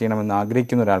ഡയാലിസിസ് ചെയ്യണമെന്ന്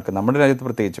ആഗ്രഹിക്കുന്ന ഒരാൾക്ക്, നമ്മുടെ രാജ്യത്ത്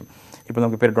പ്രത്യേകിച്ചും ഇപ്പോൾ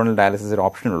നമുക്ക് പെരിറ്റോണിയൽ ഡയാലിസിസ് ഒരു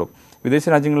ഓപ്ഷനുള്ളൂ. വിദേശ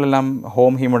രാജ്യങ്ങളിലെല്ലാം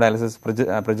ഹോം ഹീമോഡയാലിസിസ്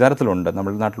പ്രചാരത്തിലുണ്ട്,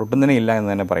 നമ്മുടെ നാട്ടിൽ ഒട്ടും തന്നെ ഇല്ല എന്ന്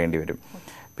തന്നെ പറയേണ്ടി വരും.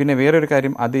 പിന്നെ വേറൊരു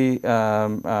കാര്യം,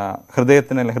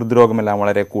 ഹൃദയത്തിന് ഹൃദ്രോഗമെല്ലാം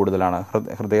വളരെ കൂടുതലാണ്,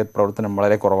 ഹൃദയ പ്രവർത്തനം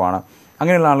വളരെ കുറവാണ്.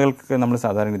 അങ്ങനെയുള്ള ആളുകൾക്ക് നമ്മൾ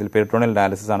സാധാരണ രീതിയിൽ പെരിറ്റോണിയൽ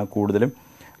ഡയാലിസിസ് ആണ് കൂടുതലും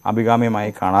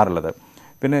അഭികാമ്യമായി കാണാറുള്ളത്.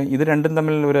 പിന്നെ ഇത് രണ്ടും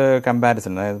തമ്മിൽ ഒരു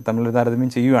കമ്പാരിസൺ, അതായത് തമ്മിൽ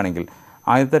താരതമ്യം ചെയ്യുകയാണെങ്കിൽ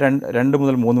ആദ്യത്തെ 2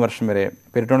 മുതൽ 3 വർഷം വരെ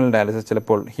പെരിറ്റോണിയൽ ഡയാലിസിസ്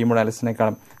ചിലപ്പോൾ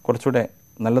ഹീമോഡയാലിസിനേക്കാളും കുറച്ചുകൂടെ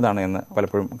നല്ലതാണ് എന്ന്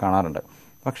പലപ്പോഴും കാണാറുണ്ട്.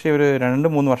 പക്ഷേ ഒരു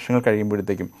 2-3 വർഷങ്ങൾ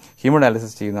കഴിയുമ്പോഴത്തേക്കും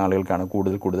ഹീമോഡയാലിസിസ് ചെയ്യുന്ന ആളുകൾക്കാണ്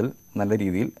കൂടുതൽ നല്ല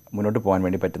രീതിയിൽ മുന്നോട്ട് പോകാൻ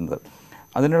വേണ്ടി പറ്റുന്നത്.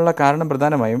 അതിനുള്ള കാരണം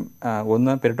പ്രധാനമായും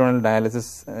ഒന്ന്, പെരിറ്റോണിയൽ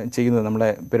ഡയാലിസിസ് ചെയ്യുന്നത് നമ്മുടെ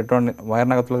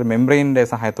വയറിനകത്തുള്ള ഒരു മെംബ്രെയിനിന്റെ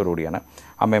സഹായത്തോടു കൂടിയാണ്.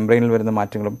 ആ മെംബ്രെയിനിൽ വരുന്ന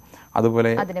മാറ്റങ്ങളും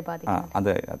അതുപോലെ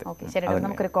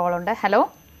നമുക്കൊരു കോൾ ഉണ്ട്. ഹലോ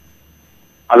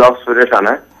സുരേഷ്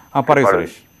ആണ്. പറയൂ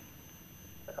സുരേഷ്.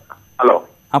 ഹലോ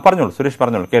പറഞ്ഞോളൂ സുരേഷ്,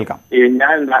 പറഞ്ഞോളൂ, കേൾക്കാം.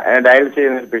 ഞാൻ ഡയാലിസിസ്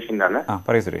ചെയ്യുന്ന പേഷ്യന്റ് ആണ്.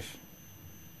 പറയൂ സുരേഷ്.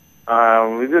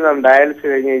 ഇത് ഡയാലിസിസ്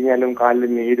കഴിഞ്ഞ് കഴിഞ്ഞാലും കാലിൽ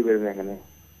നീര് വരുന്നത് എങ്ങനെ?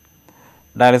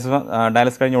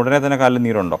 ഡയാലിസിസ് കഴിഞ്ഞ ഉടനെ തന്നെ കാലിൽ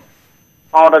നീരുണ്ടോ?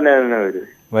 ഉടനെ തന്നെ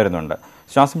വരുന്നുണ്ട്.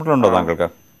 ശ്വാസം മുട്ടലുണ്ടോ താങ്കൾക്ക്?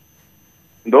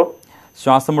 എന്തോ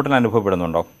ശ്വാസം മുട്ടൽ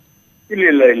അനുഭവപ്പെടുന്നുണ്ടോ?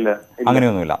 ഇല്ല.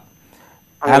 അങ്ങനെയൊന്നുമില്ല.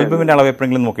 ആൽബുമിന്റെ അളവ്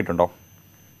എപ്പോഴെങ്കിലും നോക്കിയിട്ടുണ്ടോ?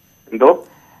 എന്തോ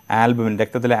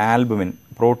രക്തത്തിലെ ആൽബുമിൻ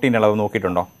പ്രോട്ടീൻ അളവ്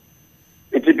നോക്കിയിട്ടുണ്ടോ?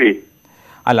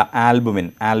 അല്ല, ആൽബുമിൻ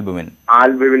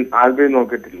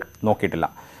നോക്കിയിട്ടില്ല.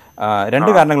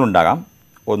 2 കാരണങ്ങളുണ്ടാകാം.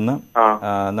 ഒന്ന്,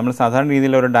 നമ്മൾ സാധാരണ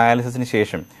രീതിയിൽ ഒരു ഡയാലിസിസിന്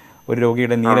ശേഷം ഒരു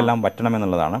രോഗിയുടെ നീരെല്ലാം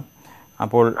വറ്റണമെന്നുള്ളതാണ്.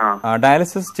 അപ്പോൾ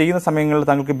ഡയാലിസിസ് ചെയ്യുന്ന സമയങ്ങളിൽ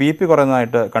താങ്കൾക്ക് BP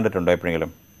കുറയുന്നതായിട്ട് കണ്ടിട്ടുണ്ടോ എപ്പോഴെങ്കിലും?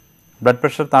 ബ്ലഡ്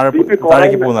പ്രഷർ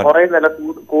താഴേക്ക്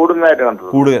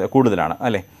കൂടുതലാണ്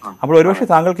അല്ലേ? അപ്പോൾ ഒരുപക്ഷെ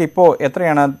താങ്കൾക്ക് ഇപ്പോൾ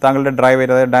എത്രയാണ് താങ്കളുടെ ഡ്രൈവ്,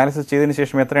 അതായത് ഡയാലിസിസ് ചെയ്തതിനു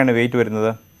ശേഷം എത്രയാണ് വെയിറ്റ്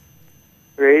വരുന്നത്?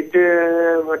 വെയിറ്റ്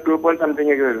 2 പോയിന്റ്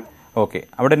സംതിങ് ഒക്കെ വരും. ഓക്കെ.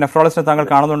 അവിടെ നെഫ്രോളജിസ്റ്റിനെ താങ്കൾ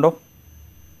കാണുന്നുണ്ടോ?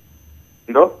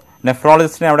 എന്തോ?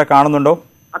 നെഫ്രോളജിസ്റ്റിനെ അവിടെ കാണുന്നുണ്ടോ?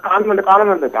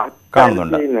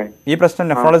 കാണുന്നുണ്ട്. ഈ പ്രശ്നം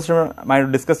നെഫ്രോളജിസ്റ്റുമായി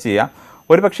ഡിസ്കസ് ചെയ്യാം.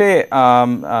 ഒരു പക്ഷേ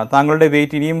താങ്കളുടെ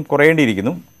വെയിറ്റ് ഇനിയും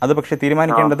കുറയേണ്ടിയിരിക്കുന്നു. അത് പക്ഷേ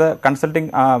തീരുമാനിക്കേണ്ടത്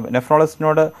കൺസൾട്ടിംഗ്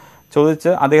നെഫ്രോളജിസ്റ്റിനോട്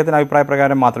ചോദിച്ച് അദ്ദേഹത്തിന്റെ അഭിപ്രായ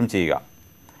പ്രകാരം മാത്രം ചെയ്യുക.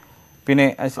 പിന്നെ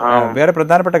വേറെ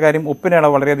പ്രധാനപ്പെട്ട കാര്യം, ഉപ്പിന്റെ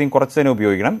അളവ് വളരെയധികം കുറച്ച് തന്നെ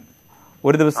ഉപയോഗിക്കണം.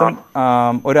 ഒരു ദിവസം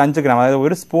ഒരു 5 ഗ്രാം, അതായത്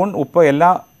 1 സ്പൂൺ ഉപ്പ്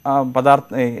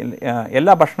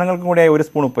എല്ലാ ഭക്ഷണങ്ങൾക്കും കൂടിയായി 1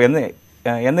 സ്പൂൺ ഉപ്പ്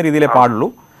എന്ന രീതിയിലേ പാടുള്ളൂ.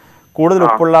 കൂടുതൽ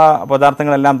ഉപ്പുള്ള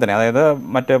പദാർത്ഥങ്ങളെല്ലാം തന്നെ, അതായത്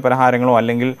മറ്റ് പലഹാരങ്ങളോ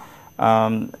അല്ലെങ്കിൽ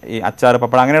ഈ അച്ചാർ,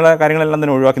 പപ്പടം അങ്ങനെയുള്ള കാര്യങ്ങളെല്ലാം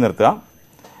തന്നെ ഒഴിവാക്കി നിർത്തുക.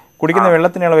 കുടിക്കുന്ന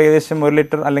വെള്ളത്തിന്റെ അളവ് ഏകദേശം 1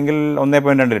 ലിറ്റർ അല്ലെങ്കിൽ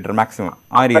 1.2 ലിറ്റർ മാക്സിമം,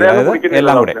 ആ രീതി, അതായത്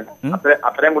എല്ലാം കൂടെ.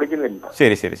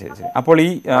 ശരി ശരി ശരി ശരി. അപ്പോൾ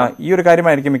ഈ ഒരു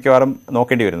കാര്യമായിരിക്കും മിക്കവാറും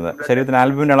നോക്കേണ്ടി വരുന്നത്. ശരീരത്തിന്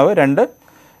ആൽബുമിൻ അളവ് 2,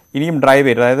 ഇനിയും ഡ്രൈ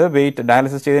വെയിറ്റ്, അതായത് വെയിറ്റ്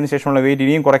ഡയാലിസിസ് ചെയ്തതിനു ശേഷമുള്ള വെയിറ്റ്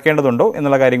ഇനിയും കുറയ്ക്കേണ്ടതുണ്ടോ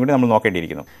എന്നുള്ള കാര്യം കൂടി നമ്മൾ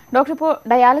നോക്കേണ്ടിയിരിക്കുന്നു. ഡോക്ടർ, ഇപ്പോൾ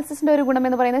ഡയാലിസിസിന്റെ ഒരു ഗുണം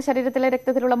എന്ന് പറയുന്നത് ശരീരത്തിലെ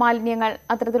രക്തത്തിലുള്ള മാലിന്യങ്ങൾ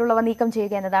അത്തരത്തിലുള്ളവ നീക്കം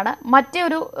ചെയ്യുക എന്നതാണ്.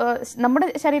 നമ്മുടെ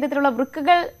ശരീരത്തിലുള്ള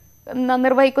വൃക്കകൾ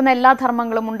നിർവഹിക്കുന്ന എല്ലാ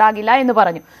ധർമ്മങ്ങളും ഉണ്ടാകില്ല എന്ന്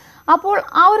പറഞ്ഞു. അപ്പോൾ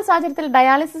ആ ഒരു സാഹചര്യത്തിൽ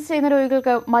ഡയാലിസിസ് ചെയ്യുന്ന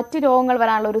രോഗികൾക്ക് മറ്റ് രോഗങ്ങൾ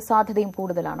വരാനുള്ള ഒരു സാധ്യതയും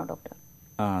കൂടുതലാണോ ഡോക്ടർ?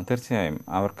 തീർച്ചയായും.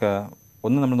 അവർക്ക്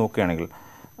നമ്മൾ നോക്കുകയാണെങ്കിൽ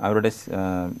അവരുടെ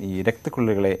ഈ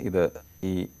രക്തക്കുഴലുകളെ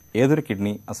ഏതൊരു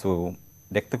കിഡ്നി അസുഖവും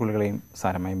രക്തക്കുഴലുകളെയും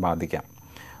സാരമായി ബാധിക്കാം.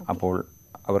 അപ്പോൾ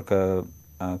അവർക്ക്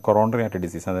കൊറോണറി ആർട്ടറി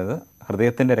ഡിസീസ്, അതായത്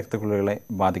ഹൃദയത്തിൻ്റെ രക്തക്കുഴലുകളെ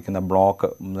ബാധിക്കുന്ന ബ്ലോക്ക്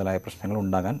മുതലായ പ്രശ്നങ്ങൾ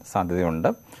ഉണ്ടാകാൻ സാധ്യതയുണ്ട്.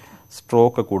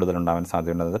 സ്ട്രോക്ക് കൂടുതലുണ്ടാവാൻ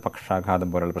സാധ്യതയുണ്ട്, അതായത് പക്ഷാഘാതം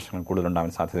പോലുള്ള പ്രശ്നങ്ങൾ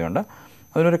കൂടുതലുണ്ടാവാൻ സാധ്യതയുണ്ട്.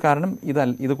 അതിനൊരു കാരണം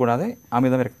ഇത് കൂടാതെ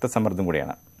അമിത രക്തസമ്മർദ്ദം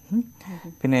കൂടിയാണ്.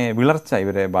 പിന്നെ വിളർച്ച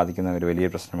ഇവരെ ബാധിക്കുന്ന ഒരു വലിയ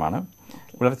പ്രശ്നമാണ്.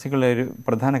 വിളർച്ചകളുടെ ഒരു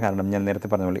പ്രധാന കാരണം ഞാൻ നേരത്തെ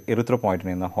പറഞ്ഞ പോലെ എറിത്രോപോയിറ്റിൻ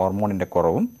എന്ന ഹോർമോണിൻ്റെ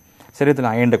കുറവും ശരീരത്തിൽ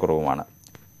അയണിൻ്റെ കുറവുമാണ്.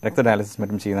 ഡയാലിസിസ്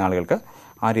മറ്റും ചെയ്യുന്ന ആളുകൾക്ക്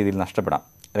ആ രീതിയിൽ നഷ്ടപ്പെടാം.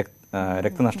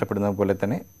 രക്തം നഷ്ടപ്പെടുന്നത് പോലെ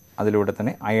തന്നെ അതിലൂടെ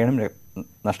തന്നെ അയണും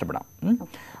നഷ്ടപ്പെടാം.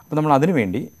 അപ്പോൾ നമ്മൾ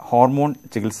അതിനുവേണ്ടി ഹോർമോൺ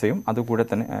ചികിത്സയും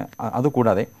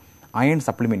അതുകൂടാതെ അയൺ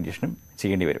സപ്ലിമെൻറ്റേഷനും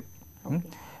ചെയ്യേണ്ടി വരും.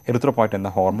 എറിത്രോപോയിറ്റിൻ എന്ന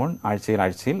ഹോർമോൺ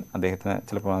ആഴ്ചയിൽ അദ്ദേഹത്തിന്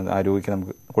ചിലപ്പോൾ ആ രോഗിക്ക്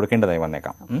നമുക്ക് കൊടുക്കേണ്ടതായി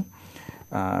വന്നേക്കാം.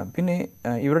 പിന്നെ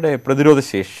ഇവരുടെ പ്രതിരോധ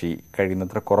ശേഷി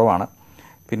കഴിയുന്നത്ര കുറവാണ്.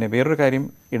 പിന്നെ വേറൊരു കാര്യം,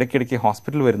 ഇടയ്ക്കിടയ്ക്ക്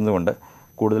ഹോസ്പിറ്റൽ വരുന്നതുകൊണ്ട്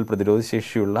കൂടുതൽ പ്രതിരോധ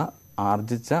ശേഷിയുള്ള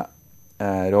ആർജിച്ച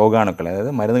രോഗാണുക്കൾ,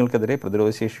 അതായത് മരുന്നുകൾക്കെതിരെ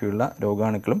പ്രതിരോധശേഷിയുള്ള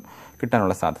രോഗാണുക്കളും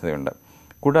കിട്ടാനുള്ള സാധ്യതയുണ്ട്.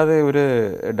 കൂടാതെ ഒരു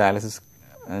ഡയാലിസിസ്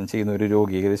ചെയ്യുന്ന ഒരു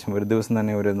രോഗി ഏകദേശം ഒരു ദിവസം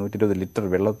തന്നെ ഒരു 120 ലിറ്റർ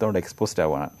വെള്ളത്തോട് എക്സ്പോസ്ഡ്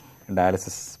ആവുകയാണ്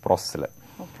ഡയാലിസിസ് പ്രോസസ്സിൽ.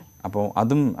 അപ്പോൾ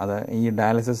ഈ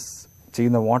ഡയാലിസിസ്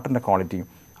ചെയ്യുന്ന വാട്ടറിൻ്റെ ക്വാളിറ്റിയും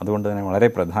അതുകൊണ്ട് തന്നെ വളരെ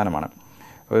പ്രധാനമാണ്.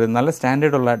 ഒരു നല്ല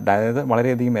സ്റ്റാൻഡേർഡുള്ള, അതായത്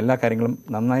വളരെയധികം എല്ലാ കാര്യങ്ങളും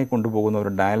നന്നായി കൊണ്ടുപോകുന്ന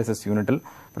ഒരു ഡയാലിസിസ് യൂണിറ്റിൽ,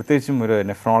 പ്രത്യേകിച്ചും ഒരു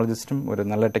നെഫ്രോളജിസ്റ്റും ഒരു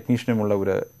നല്ല ടെക്നീഷ്യനുമുള്ള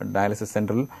ഒരു ഡയാലിസിസ്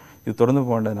സെൻറ്ററിൽ ഇത് തുറന്നു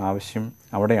പോകേണ്ടതിന് ആവശ്യം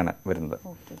അവിടെയാണ് വരുന്നത്.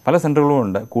 പല സെൻറ്ററുകളും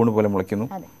ഉണ്ട്, കൂണ് പോലെ മുളയ്ക്കുന്നു.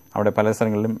 അവിടെ പല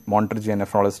സ്ഥലങ്ങളിലും മോണിറ്റർ ചെയ്യാൻ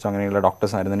നെഫ്രോളജിസ്റ്റ് അങ്ങനെയുള്ള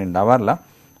ഡോക്ടേഴ്സ് ആരും തന്നെ ഉണ്ടാവാറില്ല.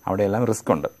 അവിടെയെല്ലാം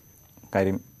റിസ്ക് ഉണ്ട്.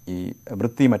 കാര്യം ഈ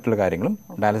വൃത്തി മറ്റുള്ള കാര്യങ്ങളും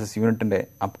ഡയാലിസിസ് യൂണിറ്റിൻ്റെ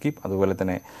അപ്കീപ്പ്, അതുപോലെ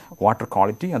തന്നെ വാട്ടർ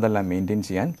ക്വാളിറ്റി, അതെല്ലാം മെയിൻറ്റെയിൻ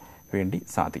ചെയ്യാൻ വേണ്ടി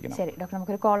സാധിക്കണം. ശരി ഡോക്ടർ,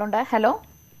 നമുക്കൊരു കോൾ ഉണ്ട്. ഹലോ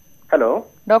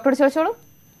ഡോക്ടർ ചോദിച്ചോളൂ.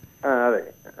 അതെ,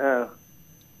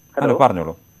 ഹലോ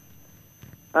പറഞ്ഞോളൂ.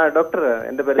 ഡോക്ടർ,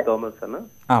 എന്റെ പേര് തോമസ് ആണ്.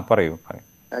 പറയൂ.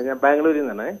 ഞാൻ ബാംഗ്ലൂരിൽ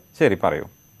നിന്നാണ്. ശരി, പറയൂ.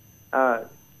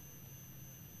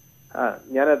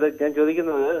 ഞാൻ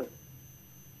ചോദിക്കുന്നത്,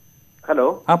 ഹലോ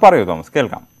പറയൂ തോമസ്,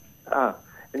 കേൾക്കാം.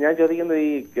 ഞാൻ ചോദിക്കുന്നത്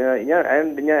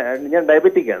ഞാൻ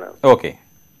ഡയബറ്റിക് ആണ്. ഓക്കെ.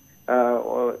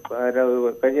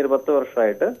 കഴിഞ്ഞൊരു 10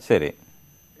 വർഷമായിട്ട്. ശരി.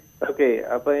 ഓക്കെ.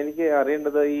 അപ്പൊ എനിക്ക്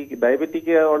അറിയേണ്ടത്, ഈ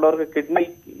ഡയബറ്റിക് ഉള്ളവർക്ക് കിഡ്നി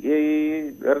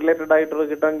റിലേറ്റഡ് ആയിട്ട്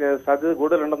കിട്ടാൻ സാധ്യത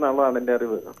കൂടുതലുണ്ടെന്നുള്ളതാണ് എന്റെ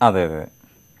അറിവ്. അതെ അതെ.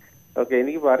 ഓക്കെ.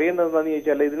 എനിക്ക് അറിയേണ്ടത് എന്താണെന്ന്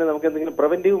ചോദിച്ചാൽ, ഇതിന് നമുക്ക് എന്തെങ്കിലും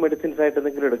പ്രിവെന്റീവ് മെഡിസിൻസ് ആയിട്ട്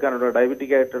എന്തെങ്കിലും എടുക്കാനുണ്ടോ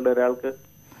ഡയബറ്റിക് ആയിട്ടുള്ള ഒരാൾക്ക്?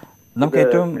 നമുക്ക്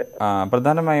ഏറ്റവും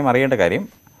പ്രധാനമായും അറിയേണ്ട കാര്യം,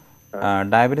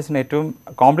 ഡയബറ്റീസിന് ഏറ്റവും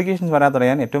കോംപ്ലിക്കേഷൻസ്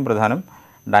വരാത്തറിയാൻ ഏറ്റവും പ്രധാനം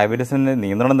ഡയബറ്റീസിന്റെ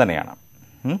നിയന്ത്രണം തന്നെയാണ്.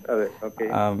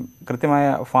 കൃത്യമായ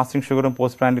ഫാസ്റ്റിംഗ് ഷുഗറും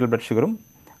പോസ്റ്റ് പ്രാൻഡിയൽ ബ്ലഡ് ഷുഗറും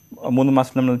 3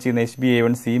 മാസം നമ്മൾ ചെയ്യുന്ന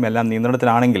HbA1c എല്ലാം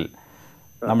നിയന്ത്രണത്തിലാണെങ്കിൽ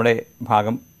നമ്മുടെ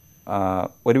ഭാഗം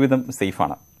ഒരുവിധം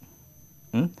സേഫാണ്.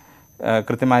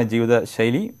 കൃത്യമായ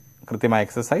ജീവിതശൈലി, കൃത്യമായ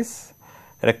എക്സസൈസ്,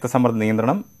 രക്തസമ്മർദ്ദ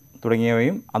നിയന്ത്രണം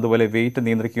തുടങ്ങിയവയും അതുപോലെ വെയിറ്റ്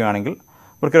നിയന്ത്രിക്കുകയാണെങ്കിൽ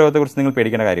വൃക്കരോഗത്തെക്കുറിച്ച് നിങ്ങൾ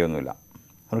പേടിക്കേണ്ട കാര്യമൊന്നുമില്ല.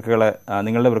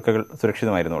 നിങ്ങളുടെ വൃക്കകൾ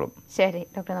സുരക്ഷിതമായിരുന്നോളും. ശരി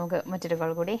ഡോക്ടർ, നമുക്ക് മറ്റൊരു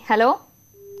കോൾ കൂടി. ഹലോ.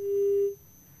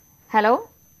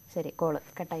 ശരി, കോള്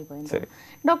കട്ടായി പോയി.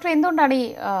 ഡോക്ടർ, എന്തുകൊണ്ടാണ് ഈ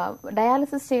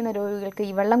ഡയാലിസിസ് ചെയ്യുന്ന രോഗികൾക്ക്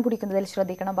ഈ വെള്ളം കുടിക്കുന്നതിൽ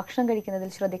ശ്രദ്ധിക്കണം, ഭക്ഷണം കഴിക്കുന്നതിൽ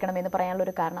ശ്രദ്ധിക്കണം എന്ന് പറയാനുള്ള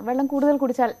ഒരു കാരണം? വെള്ളം കൂടുതൽ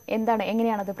കുടിച്ചാൽ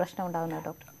എങ്ങനെയാണ് അത് പ്രശ്നം ഉണ്ടാകുന്നത്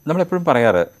ഡോക്ടർ? നമ്മളെപ്പോഴും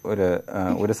പറയാറ്,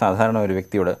 ഒരു സാധാരണ ഒരു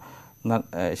വ്യക്തിയോട്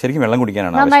ശരിക്കും വെള്ളം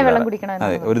കുടിക്കാനാണ് ആവശ്യപ്പെടുന്നത്.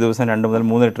 അതെ, ഒരു ദിവസം 2 മുതൽ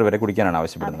 3 ലിറ്റർ വരെ കുടിക്കാനാണ്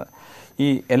ആവശ്യപ്പെടുന്നത്. ഈ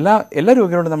എല്ലാ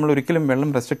രോഗികളോടും നമ്മൾ ഒരിക്കലും വെള്ളം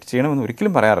റെസ്ട്രിക്ട് ചെയ്യണമെന്ന്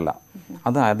ഒരിക്കലും പറയാറില്ല.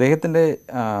 അത് അദ്ദേഹത്തിൻ്റെ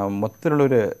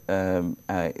മൊത്തത്തിലുള്ളൊരു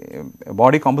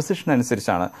ബോഡി കോമ്പസിഷൻ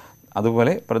അനുസരിച്ചാണ്.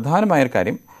 അതുപോലെ പ്രധാനമായൊരു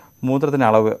കാര്യം മൂത്രത്തിൻ്റെ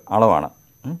അളവാണ്.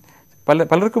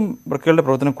 പലർക്കും വൃക്കകളുടെ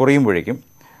പ്രവർത്തനം കുറയുമ്പോഴേക്കും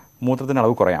മൂത്രത്തിൻ്റെ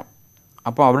അളവ് കുറയാം.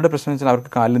 അപ്പോൾ അവരുടെ പ്രശ്നം വെച്ചാൽ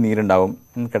അവർക്ക് കാലിൽ നീരുണ്ടാവും,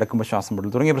 കിടക്കുമ്പോൾ ശ്വാസം മുട്ടൽ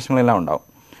തുടങ്ങിയ പ്രശ്നങ്ങളെല്ലാം ഉണ്ടാവും.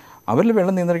 അവരിൽ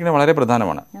വെള്ളം നിയന്ത്രിക്കുന്നത് വളരെ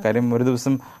പ്രധാനമാണ്. കാര്യം ഒരു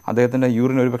ദിവസം അദ്ദേഹത്തിൻ്റെ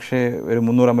യൂറിൻ ഒരു പക്ഷേ ഒരു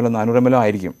 300 ml 400 ml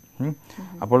ആയിരിക്കും.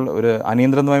 അപ്പോൾ ഒരു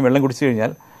അനിയന്ത്രിതമായി വെള്ളം കുടിച്ചു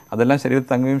കഴിഞ്ഞാൽ അതെല്ലാം ശരീരത്തിൽ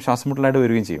തങ്ങുകയും ശ്വാസം മുട്ടലായിട്ട്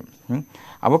വരികയും ചെയ്യും.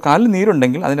 അപ്പോൾ കാലിൽ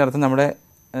നീരുണ്ടെങ്കിൽ അതിൻ്റെ അർത്ഥം നമ്മുടെ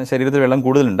ശരീരത്തിൽ വെള്ളം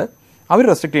കൂടുതലുണ്ട്, അവർ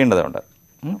റെസ്ട്രിക്ട് ചെയ്യേണ്ടതുണ്ട്.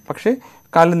 പക്ഷേ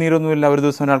കാലിൽ നീരൊന്നുമില്ല, ഒരു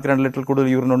ദിവസം ഒരാൾക്ക് 2 ലിറ്റർ കൂടുതൽ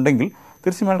യൂറിൻ ഉണ്ടെങ്കിൽ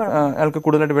തീർച്ചയായും അയാൾക്ക്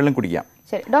കൂടുതലായിട്ട് വെള്ളം കുടിക്കാം.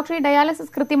 ശരി ഡോക്ടർ, ഈ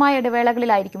ഡയാലിസിസ് കൃത്യമായ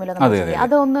ഇടവേളകളിലായിരിക്കുമല്ലോ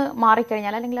അതൊന്ന്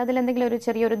മാറിക്കഴിഞ്ഞാൽ അല്ലെങ്കിൽ അതിലെന്തെങ്കിലും ഒരു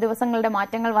ചെറിയൊരു ദിവസങ്ങളുടെ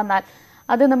മാറ്റങ്ങൾ വന്നാൽ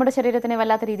അത് നമ്മുടെ ശരീരത്തിനെ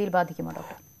വല്ലാത്ത രീതിയിൽ ബാധിക്കുമോ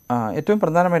ഡോക്ടർ? ഏറ്റവും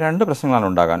പ്രധാനമായ 2 പ്രശ്നങ്ങളാണ്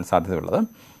ഉണ്ടാകാൻ സാധ്യതയുള്ളത്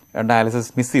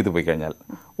ഡയാലിസിസ് മിസ് ചെയ്തു പോയി കഴിഞ്ഞാൽ.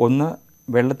 ഒന്ന്,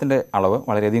 വെള്ളത്തിൻ്റെ അളവ്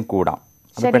വളരെയധികം കൂടാം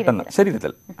അത് പെട്ടെന്ന്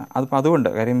ശരീരത്തിൽ. അതിപ്പോൾ അതുകൊണ്ട്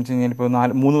കാര്യം വെച്ച് കഴിഞ്ഞാൽ ഇപ്പോൾ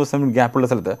 3 ദിവസം ഗ്യാപ്പുള്ള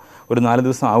സ്ഥലത്ത് ഒരു 4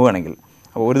 ദിവസം ആവുകയാണെങ്കിൽ,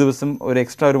 അപ്പോൾ ഒരു ദിവസം ഒരു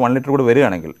എക്സ്ട്രാ ഒരു 1 ലിറ്റർ കൂടെ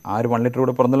വരികയാണെങ്കിൽ ആ ഒരു 1 ലിറ്റർ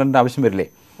കൂടെ പുറന്തള്ളേണ്ട ആവശ്യം വരില്ലേ?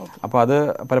 അപ്പോൾ അത്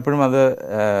പലപ്പോഴും അത്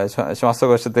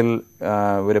ശ്വാസകോശത്തിൽ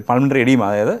ഒരു പൾമണറി എഡീമ,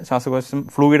 അതായത് ശ്വാസകോശം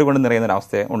ഫ്ലൂയിഡ് കൊണ്ട് നിറയുന്ന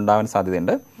ഒരവസ്ഥ ഉണ്ടാവാൻ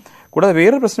സാധ്യതയുണ്ട്. കൂടാതെ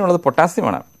വേറൊരു പ്രശ്നമുള്ളത്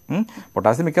പൊട്ടാസ്യമാണ്.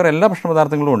 പൊട്ടാസ്യം മിക്കവാറും എല്ലാ ഭക്ഷണ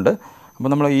പദാർത്ഥങ്ങളും ഉണ്ട്. അപ്പോൾ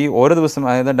നമ്മൾ ഈ ഓരോ ദിവസം,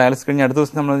 അതായത് ഡയാലിസിസ് കഴിഞ്ഞ് അടുത്ത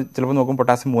ദിവസം നമ്മൾ ചിലപ്പോൾ നോക്കും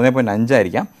പൊട്ടാസ്യം 3.5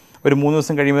 ആയിരിക്കാം, ഒരു 3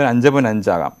 ദിവസം കഴിയുമ്പോൾ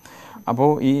 5.5 ആകാം. അപ്പോൾ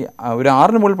ഈ ഒരു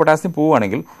 6 മുകളിൽ പൊട്ടാസ്യം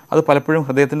പോവുകയാണെങ്കിൽ അത് പലപ്പോഴും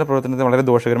ഹൃദയത്തിൻ്റെ പ്രവർത്തനത്തെ വളരെ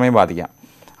ദോഷകരമായി ബാധിക്കാം.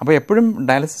 അപ്പോൾ എപ്പോഴും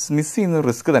ഡയാലിസിസ് മിസ് ചെയ്യുന്ന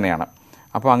റിസ്ക് തന്നെയാണ്.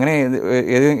 അപ്പോൾ അങ്ങനെ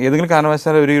ഏതെങ്കിലും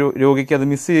കാരണവശാൽ ഒരു രോഗിക്ക് അത്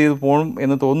മിസ് ചെയ്ത് പോകും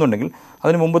എന്ന് തോന്നുന്നുണ്ടെങ്കിൽ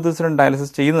അതിന് മുമ്പ് ദിവസം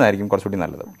ഡയാലിസിസ് ചെയ്യുന്നതായിരിക്കും കുറച്ചുകൂടി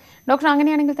നല്ലത്. ഡോക്ടർ,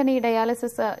 അങ്ങനെയാണെങ്കിൽ തന്നെ ഈ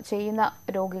ഡയാലിസിസ് ചെയ്യുന്ന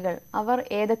രോഗികൾ അവർ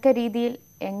ഏതൊക്കെ രീതിയിൽ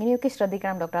എങ്ങനെയൊക്കെ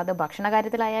ശ്രദ്ധിക്കണം ഡോക്ടർ? അത് ഭക്ഷണ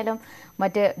കാര്യത്തിലായാലും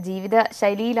മറ്റ് ജീവിത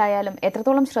ശൈലിയിലായാലും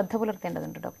എത്രത്തോളം ശ്രദ്ധ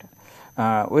പുലർത്തേണ്ടതുണ്ട് ഡോക്ടർ?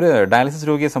 ഒരു ഡയാലിസിസ്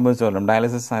രോഗിയെ സംബന്ധിച്ചിടത്തോളം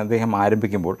ഡയാലിസിസ് അദ്ദേഹം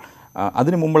ആരംഭിക്കുമ്പോൾ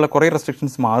അതിനു മുമ്പുള്ള കുറേ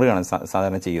റെസ്ട്രിക്ഷൻസ് മാറുകയാണ്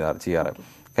സാധാരണ ചെയ്യാറ്.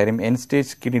 കാര്യം എൻ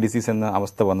സ്റ്റേജ് കിഡ്നി ഡിസീസ് എന്ന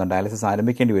അവസ്ഥ വന്ന് ഡയാലിസിസ്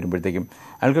ആരംഭിക്കേണ്ടി വരുമ്പോഴത്തേക്കും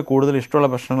അയാൾക്ക് കൂടുതൽ ഇഷ്ടമുള്ള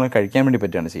ഭക്ഷണങ്ങൾ കഴിക്കാൻ വേണ്ടി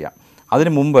പറ്റുകയാണ് ചെയ്യുക.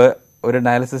 അതിന് മുമ്പ് ഒരു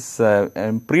ഡയാലിസിസ്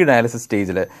പ്രീ ഡയാലിസിസ്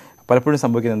സ്റ്റേജിൽ പലപ്പോഴും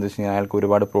സംഭവിക്കുന്നത് എന്താ വെച്ച് കഴിഞ്ഞാൽ അയാൾക്ക്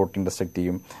ഒരുപാട് പ്രോട്ടീൻ റെസ്ട്രിക്റ്റ്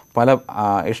ചെയ്യും,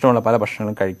 ഇഷ്ടമുള്ള പല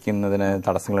ഭക്ഷണങ്ങളും കഴിക്കുന്നതിന്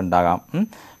തടസ്സങ്ങളുണ്ടാകാം.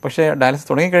 പക്ഷേ ഡയാലിസിസ്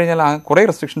തുടങ്ങിക്കഴിഞ്ഞാൽ കുറേ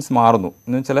റെസ്ട്രിക്ഷൻസ് മാറുന്നു.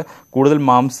 എന്ന് വെച്ചാൽ കൂടുതൽ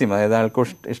മാംസ്യം, അതായത് അയാൾക്ക്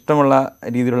ഇഷ്ടമുള്ള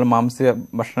രീതിയിലുള്ള മാംസ്യ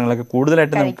ഭക്ഷണങ്ങളൊക്കെ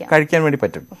കൂടുതലായിട്ട് നമുക്ക് കഴിക്കാൻ വേണ്ടി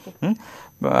പറ്റും.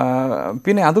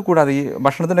 പിന്നെ അതുകൂടാതെ ഈ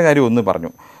ഭക്ഷണത്തിൻ്റെ കാര്യം ഒന്ന്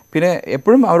പറഞ്ഞു. പിന്നെ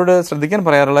എപ്പോഴും അവരോട് ശ്രദ്ധിക്കാൻ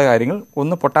പറയാറുള്ള കാര്യങ്ങൾ,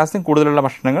 ഒന്ന് പൊട്ടാസ്യം കൂടുതലുള്ള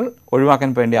ഭക്ഷണങ്ങൾ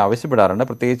ഒഴിവാക്കാൻ വേണ്ടി ആവശ്യപ്പെടാറുണ്ട്,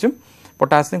 പ്രത്യേകിച്ചും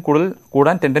പൊട്ടാസ്യം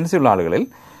കൂടാൻ ടെൻഡൻസി ഉള്ള ആളുകളിൽ.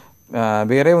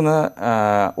 വേറെ ഒന്ന്,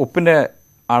 ഉപ്പിൻ്റെ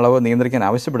അളവ് നിയന്ത്രിക്കാൻ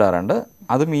ആവശ്യപ്പെടാറുണ്ട്.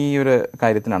 അതും ഈ ഒരു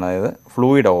കാര്യത്തിനാണ്, അതായത്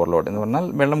ഫ്ലൂയിഡ് ഓവർലോഡ് എന്ന് പറഞ്ഞാൽ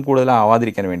വെള്ളം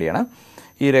കൂടുതലാവാതിരിക്കാൻ വേണ്ടിയാണ്.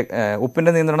 ഈ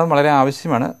ഉപ്പിൻ്റെ നിയന്ത്രണം വളരെ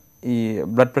ആവശ്യമാണ് ഈ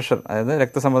ബ്ലഡ് പ്രഷർ, അതായത്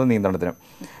രക്തസമ്മർദ്ദ നിയന്ത്രണത്തിന്.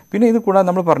 പിന്നെ ഇത് കൂടാതെ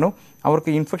നമ്മൾ പറഞ്ഞു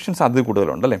അവർക്ക് ഇൻഫെക്ഷൻ സാധ്യത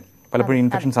കൂടുതലുണ്ട് അല്ലേ, പലപ്പോഴും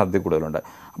ഇൻഫെക്ഷൻ സാധ്യത കൂടുതലുണ്ട്.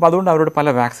 അപ്പോൾ അതുകൊണ്ട് അവരോട് പല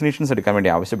വാക്സിനേഷൻസ് എടുക്കാൻ വേണ്ടി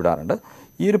ആവശ്യപ്പെടാറുണ്ട്.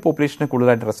 ഈ ഒരു പോപ്പുലേഷന്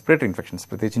കൂടുതലായിട്ട് റെസ്പിറേറ്ററി ഇൻഫെക്ഷൻസ്,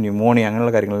 പ്രത്യേകിച്ച് ന്യൂമോണിയ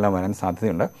അങ്ങനെയുള്ള കാര്യങ്ങളെല്ലാം വരാൻ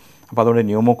സാധ്യതയുണ്ട്. അപ്പോൾ അതുകൊണ്ട്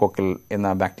ന്യൂമോകോക്കൽ എന്ന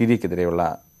ബാക്ടീരിയക്കെതിരെയുള്ള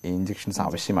ഇഞ്ചെക്ഷൻസ്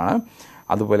ആവശ്യമാണ്.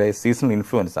 അതുപോലെ സീസണൽ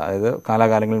ഇൻഫ്ലുവൻസ, അതായത്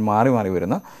കാലാകാലങ്ങളിൽ മാറി മാറി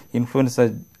വരുന്ന ഇൻഫ്ലുവൻസ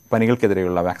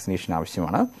പനികൾക്കെതിരെയുള്ള വാക്സിനേഷൻ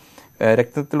ആവശ്യമാണ്.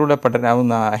 രക്തത്തിലൂടെ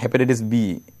പടരാവുന്ന ഹെപ്പറ്റൈറ്റിസ് ബി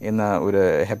എന്ന ഒരു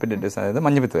ഹെപ്പറ്റൈറ്റിസ്, അതായത്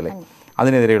മഞ്ഞപ്പിത്തമല്ലേ,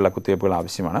 അതിനെതിരെയുള്ള കുത്തിവയ്പ്പുകൾ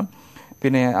ആവശ്യമാണ്.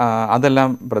 പിന്നെ അതെല്ലാം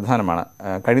പ്രധാനമാണ്.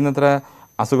 കഴിയുന്നത്ര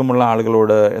അസുഖമുള്ള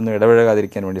ആളുകളോട് ഒന്ന്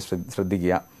ഇടപഴകാതിരിക്കാൻ വേണ്ടി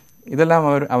ശ്രദ്ധിക്കുക. ഇതെല്ലാം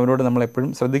അവരോട് നമ്മളെപ്പോഴും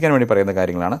ശ്രദ്ധിക്കാൻ വേണ്ടി പറയുന്ന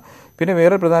കാര്യങ്ങളാണ്. പിന്നെ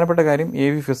വേറെ പ്രധാനപ്പെട്ട കാര്യം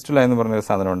AV ഫിസ്റ്റുല എന്ന് പറഞ്ഞൊരു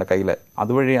സാധനമുണ്ട് കയ്യിൽ.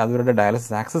 അതുവഴി അവരുടെ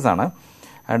ഡയാലിസിസ് ആക്സസ് ആണ്.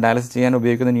 ഡയാലിസിസ് ചെയ്യാൻ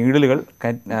ഉപയോഗിക്കുന്ന നീഡിലുകൾ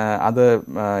അത്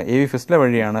AV ഫിസ്റ്റുല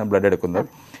വഴിയാണ് ബ്ലഡ് എടുക്കുന്നത്.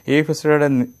 AV ഫിസ്റ്റുലയുടെ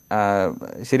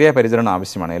ശരിയായ പരിചരണം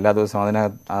ആവശ്യമാണ്. എല്ലാ ദിവസവും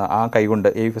ആ കൈകൊണ്ട്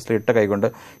AV ഫിസ്റ്റുല ഇട്ട കൈകൊണ്ട്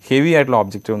ഹെവി ആയിട്ടുള്ള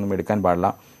ഒബ്ജക്റ്റ് ഒന്നും എടുക്കാൻ പാടില്ല.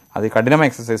 അത് കഠിനമായ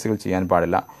എക്സസൈസുകൾ ചെയ്യാൻ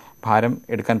പാടില്ല, ഭാരം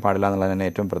എടുക്കാൻ പാടില്ല എന്നുള്ളത് തന്നെ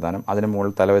ഏറ്റവും പ്രധാനം. അതിന്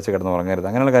മുകളിൽ തലവെച്ച് കിടന്ന് ഉറങ്ങരുത്,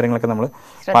 അങ്ങനെയുള്ള കാര്യങ്ങളൊക്കെ നമ്മൾ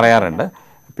പറയാറുണ്ട്.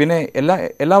 പിന്നെ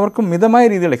എല്ലാവർക്കും മിതമായ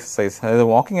രീതിയിൽ എക്സസൈസ്, അതായത്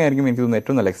വാക്കിംഗ് ആയിരിക്കും എനിക്ക് തോന്നുന്നു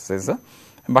ഏറ്റവും നല്ല എക്സസൈസ്.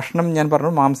 ഭക്ഷണം ഞാൻ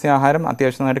പറഞ്ഞു, മാംസ്യാഹാരം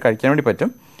അത്യാവശ്യമായിട്ട് കഴിക്കാൻ വേണ്ടി പറ്റും,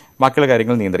 ബാക്കിയുള്ള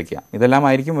കാര്യങ്ങൾ നിയന്ത്രിക്കുക. ഇതെല്ലാം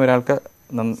ആയിരിക്കും ഒരാൾക്ക്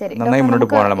നന്നായി മുന്നോട്ട്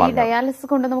പോകാനുള്ള മാർഗ്ഗം. ഡയാലിസിസ്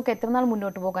കൊണ്ട് നമുക്ക് എത്ര നാൾ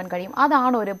മുന്നോട്ട് പോകാൻ കഴിയും?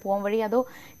 അതാണോ ഒരു പോം വഴി, അതോ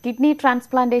കിഡ്നി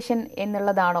ട്രാൻസ്പ്ലാന്റേഷൻ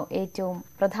എന്നുള്ളതാണോ ഏറ്റവും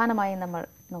പ്രധാനമായും നമ്മൾ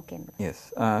നോക്കേണ്ടത്? യെസ്,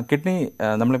 കിഡ്നി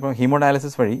നമ്മളിപ്പോൾ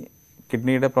ഹീമോഡയാലിസിസ് വഴി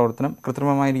കിഡ്നിയുടെ പ്രവർത്തനം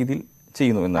കൃത്രിമമായ രീതിയിൽ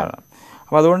ചെയ്യുന്നു എന്നാണ്.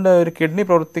 അപ്പോൾ അതുകൊണ്ട് ഒരു കിഡ്നി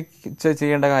പ്രവർത്തിച്ച്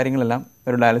ചെയ്യേണ്ട കാര്യങ്ങളെല്ലാം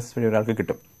ഒരു ഡയാലിസിസ് വഴി ഒരാൾക്ക്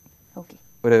കിട്ടും.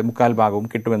 ഒരു 3/4 ഭാഗവും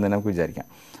കിട്ടുമെന്ന് നമുക്ക് വിചാരിക്കാം.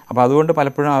 അപ്പോൾ അതുകൊണ്ട്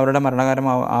പലപ്പോഴും അവരുടെ മരണകാരം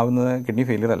ആവുന്നത് കിഡ്നി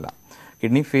ഫെയിലിയർ അല്ല.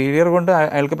 കിഡ്നി ഫെയിലിയർ കൊണ്ട്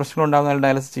അയാൾക്ക് പ്രശ്നങ്ങളുണ്ടാകുന്ന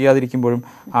ഡയാലിസിസ് ചെയ്യാതിരിക്കുമ്പോഴും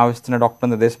ആവശ്യത്തിന് ഡോക്ടർ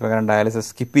നിർദ്ദേശപ്രകാരം ഡയാലിസിസ്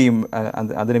സ്കിപ്പ് ചെയ്യും,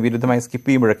 അതിന് വിരുദ്ധമായി സ്കിപ്പ്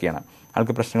ചെയ്യുമ്പോഴൊക്കെയാണ്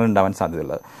ആൾക്ക് പ്രശ്നങ്ങൾ ഉണ്ടാവാൻ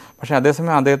സാധ്യതയുള്ളത്. പക്ഷേ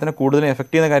അതേസമയം അദ്ദേഹത്തിന് കൂടുതൽ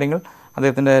എഫക്റ്റ് ചെയ്യുന്ന കാര്യങ്ങൾ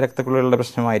അദ്ദേഹത്തിൻ്റെ രക്തക്കുഴലുകളുടെ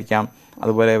പ്രശ്നമായിരിക്കാം,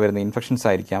 അതുപോലെ വരുന്ന ഇൻഫെക്ഷൻസ്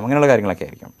ആയിരിക്കാം, അങ്ങനെയുള്ള കാര്യങ്ങളൊക്കെ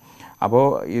ആയിരിക്കാം. അപ്പോൾ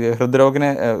ഇത്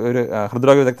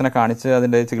ഹൃദ്രോഗ വിദഗ്ധനെ കാണിച്ച്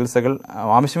അതിൻ്റെ ചികിത്സകൾ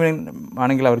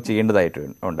ആവശ്യമാണെങ്കിൽ അവർ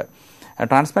ചെയ്യേണ്ടതായിട്ടുണ്ട്.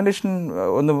 ട്രാൻസ്പ്ലാന്റേഷൻ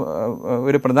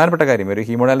ഒരു പ്രധാനപ്പെട്ട കാര്യം. ഒരു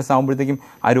ഹീമോഡയാലിസിസ് ആകുമ്പോഴത്തേക്കും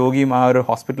ആ രോഗിയും ആ ഒരു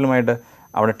ഹോസ്പിറ്റലുമായിട്ട്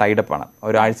അവിടെ ടൈഡപ്പാണ്.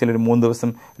 ഒരാഴ്ചയിൽ ഒരു 3 ദിവസം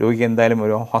രോഗിക്ക് എന്തായാലും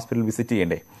ഒരു ഹോസ്പിറ്റൽ വിസിറ്റ്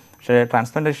ചെയ്യണ്ടേ. പക്ഷേ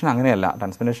ട്രാൻസ്പ്ലാന്റേഷൻ അങ്ങനെയല്ല.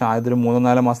 ട്രാൻസ്പ്ലാന്റേഷൻ ആയതൊരു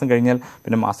 3-4 മാസം കഴിഞ്ഞാൽ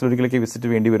പിന്നെ മാസത്തിലൊരിക്കലേക്ക് വിസിറ്റ്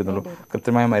വേണ്ടി വരുന്നുള്ളൂ.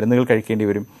 കൃത്യമായ മരുന്നുകൾ കഴിക്കേണ്ടി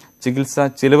വരും. ചികിത്സ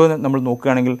ചിലവ് നമ്മൾ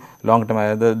നോക്കുകയാണെങ്കിൽ ലോങ് ടേം,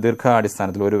 അതായത്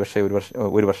ദീർഘാടിസ്ഥാനത്തിൽ 1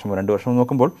 വർഷമോ 2 വർഷമോ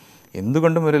നോക്കുമ്പോൾ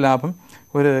എന്തുകൊണ്ടും ഒരു ലാഭം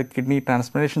ഒരു കിഡ്നി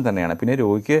ട്രാൻസ്പ്ലാന്റേഷൻ തന്നെയാണ്. പിന്നെ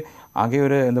രോഗിക്ക് ആകെ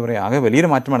ആകെ വലിയൊരു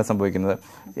മാറ്റമാണ് സംഭവിക്കുന്നത്.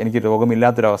 എനിക്ക്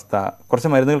രോഗമില്ലാത്തൊരവസ്ഥ, കുറച്ച്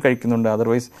മരുന്നുകൾ കഴിക്കുന്നുണ്ട്,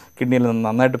 അതർവൈസ് കിഡ്നിയിൽ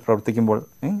നന്നായിട്ട് പ്രവർത്തിക്കുമ്പോൾ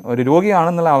ഒരു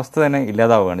രോഗിയാണെന്നുള്ള അവസ്ഥ തന്നെ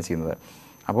ഇല്ലാതാവുകയാണ് ചെയ്യുന്നത്.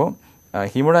 അപ്പോൾ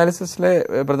ഹീമോഡയാലിസിസിലെ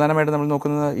പ്രധാനമായിട്ട് നമ്മൾ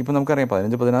നോക്കുന്നത്, ഇപ്പോൾ നമുക്കറിയാം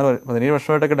 15-17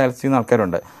 വർഷമായിട്ടൊക്കെ ഡയാലിസിസ് ചെയ്യുന്ന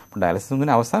ആൾക്കാരുണ്ട്. അപ്പോൾ ഡയാലിസിസ്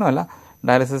ഒന്നും അവസാനമല്ല,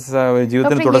 ഡയാലിസിസ്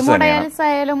ജീവിതത്തിന് തുടർച്ച തന്നെയാണ്.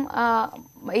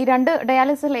 ഈ 2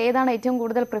 ഡയാലിസിസിൽ ഏതാണ് ഏറ്റവും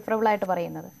കൂടുതൽ പ്രിഫറബിൾ ആയിട്ട്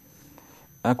പറയുന്നത്?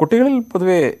 കുട്ടികളിൽ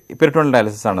പൊതുവേ പെരിറ്റോണൽ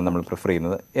ഡയാലിസിസ് ആണ് നമ്മൾ പ്രിഫർ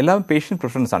ചെയ്യുന്നത്. എല്ലാം പേഷ്യൻ്റ്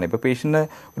പ്രിഫറൻസ് ആണ്. ഇപ്പോൾ പേഷ്യൻ്റ്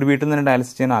ഒരു വീട്ടിൽ നിന്ന് തന്നെ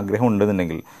ഡയാലിസിസ് ചെയ്യാൻ ആഗ്രഹം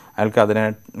ഉണ്ടെന്നുണ്ടെങ്കിൽ, അയാൾക്ക് അതിന്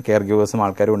കെയർ ഗിവേഴ്സും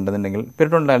ആൾക്കാരും ഉണ്ടെന്നുണ്ടെങ്കിൽ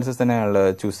പെരിറ്റോണൽ ഡയാലിസിസ് തന്നെ അയാൾ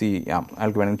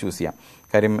അയാൾക്ക് വേണമെങ്കിൽ ചൂസ് ചെയ്യാം.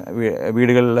 കാര്യം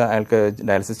വീടുകളിൽ അയാൾക്ക്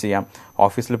ഡയാലിസിസ് ചെയ്യാം,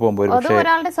 ഓഫീസിൽ പോകുമ്പോൾ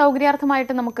ഒരാളുടെ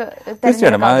സൗകര്യാർത്ഥമായിട്ട് നമുക്ക്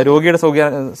തീർച്ചയായിട്ടും രോഗിയുടെ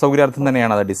സൗകര്യാർത്ഥം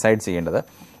തന്നെയാണ് അത് ഡിസൈഡ് ചെയ്യേണ്ടത്.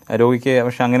 രോഗിക്ക്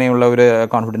പക്ഷെ അങ്ങനെയുള്ള ഒരു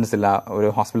കോൺഫിഡൻസ് ഇല്ല, ഒരു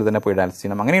ഹോസ്പിറ്റലിൽ തന്നെ പോയി ഡയാലിസിസ്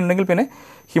ചെയ്യണം, അങ്ങനെയുണ്ടെങ്കിൽ പിന്നെ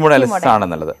ഹീമോഡയാലിസിസ്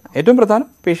ആണെന്നുള്ളത്. ഏറ്റവും പ്രധാനം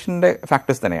പേഷ്യന്റിന്റെ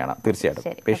ഫാക്ടേഴ്സ് തന്നെയാണ്, തീർച്ചയായിട്ടും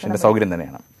പേഷ്യന്റിന്റെ സൗകര്യം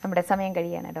തന്നെയാണ്. നമ്മുടെ സമയം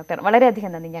കഴിയാണ് ഡോക്ടർ.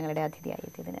 വളരെയധികം നന്ദി ഞങ്ങളുടെ അതിഥിയായി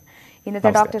എത്തിയതിന്.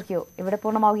 ഇന്നത്തെ ഡോക്ടർ ക്യൂ ഇവിടെ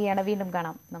പൂർണ്ണമാവുകയാണ്. വീണ്ടും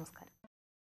കാണാം. നമസ്കാരം.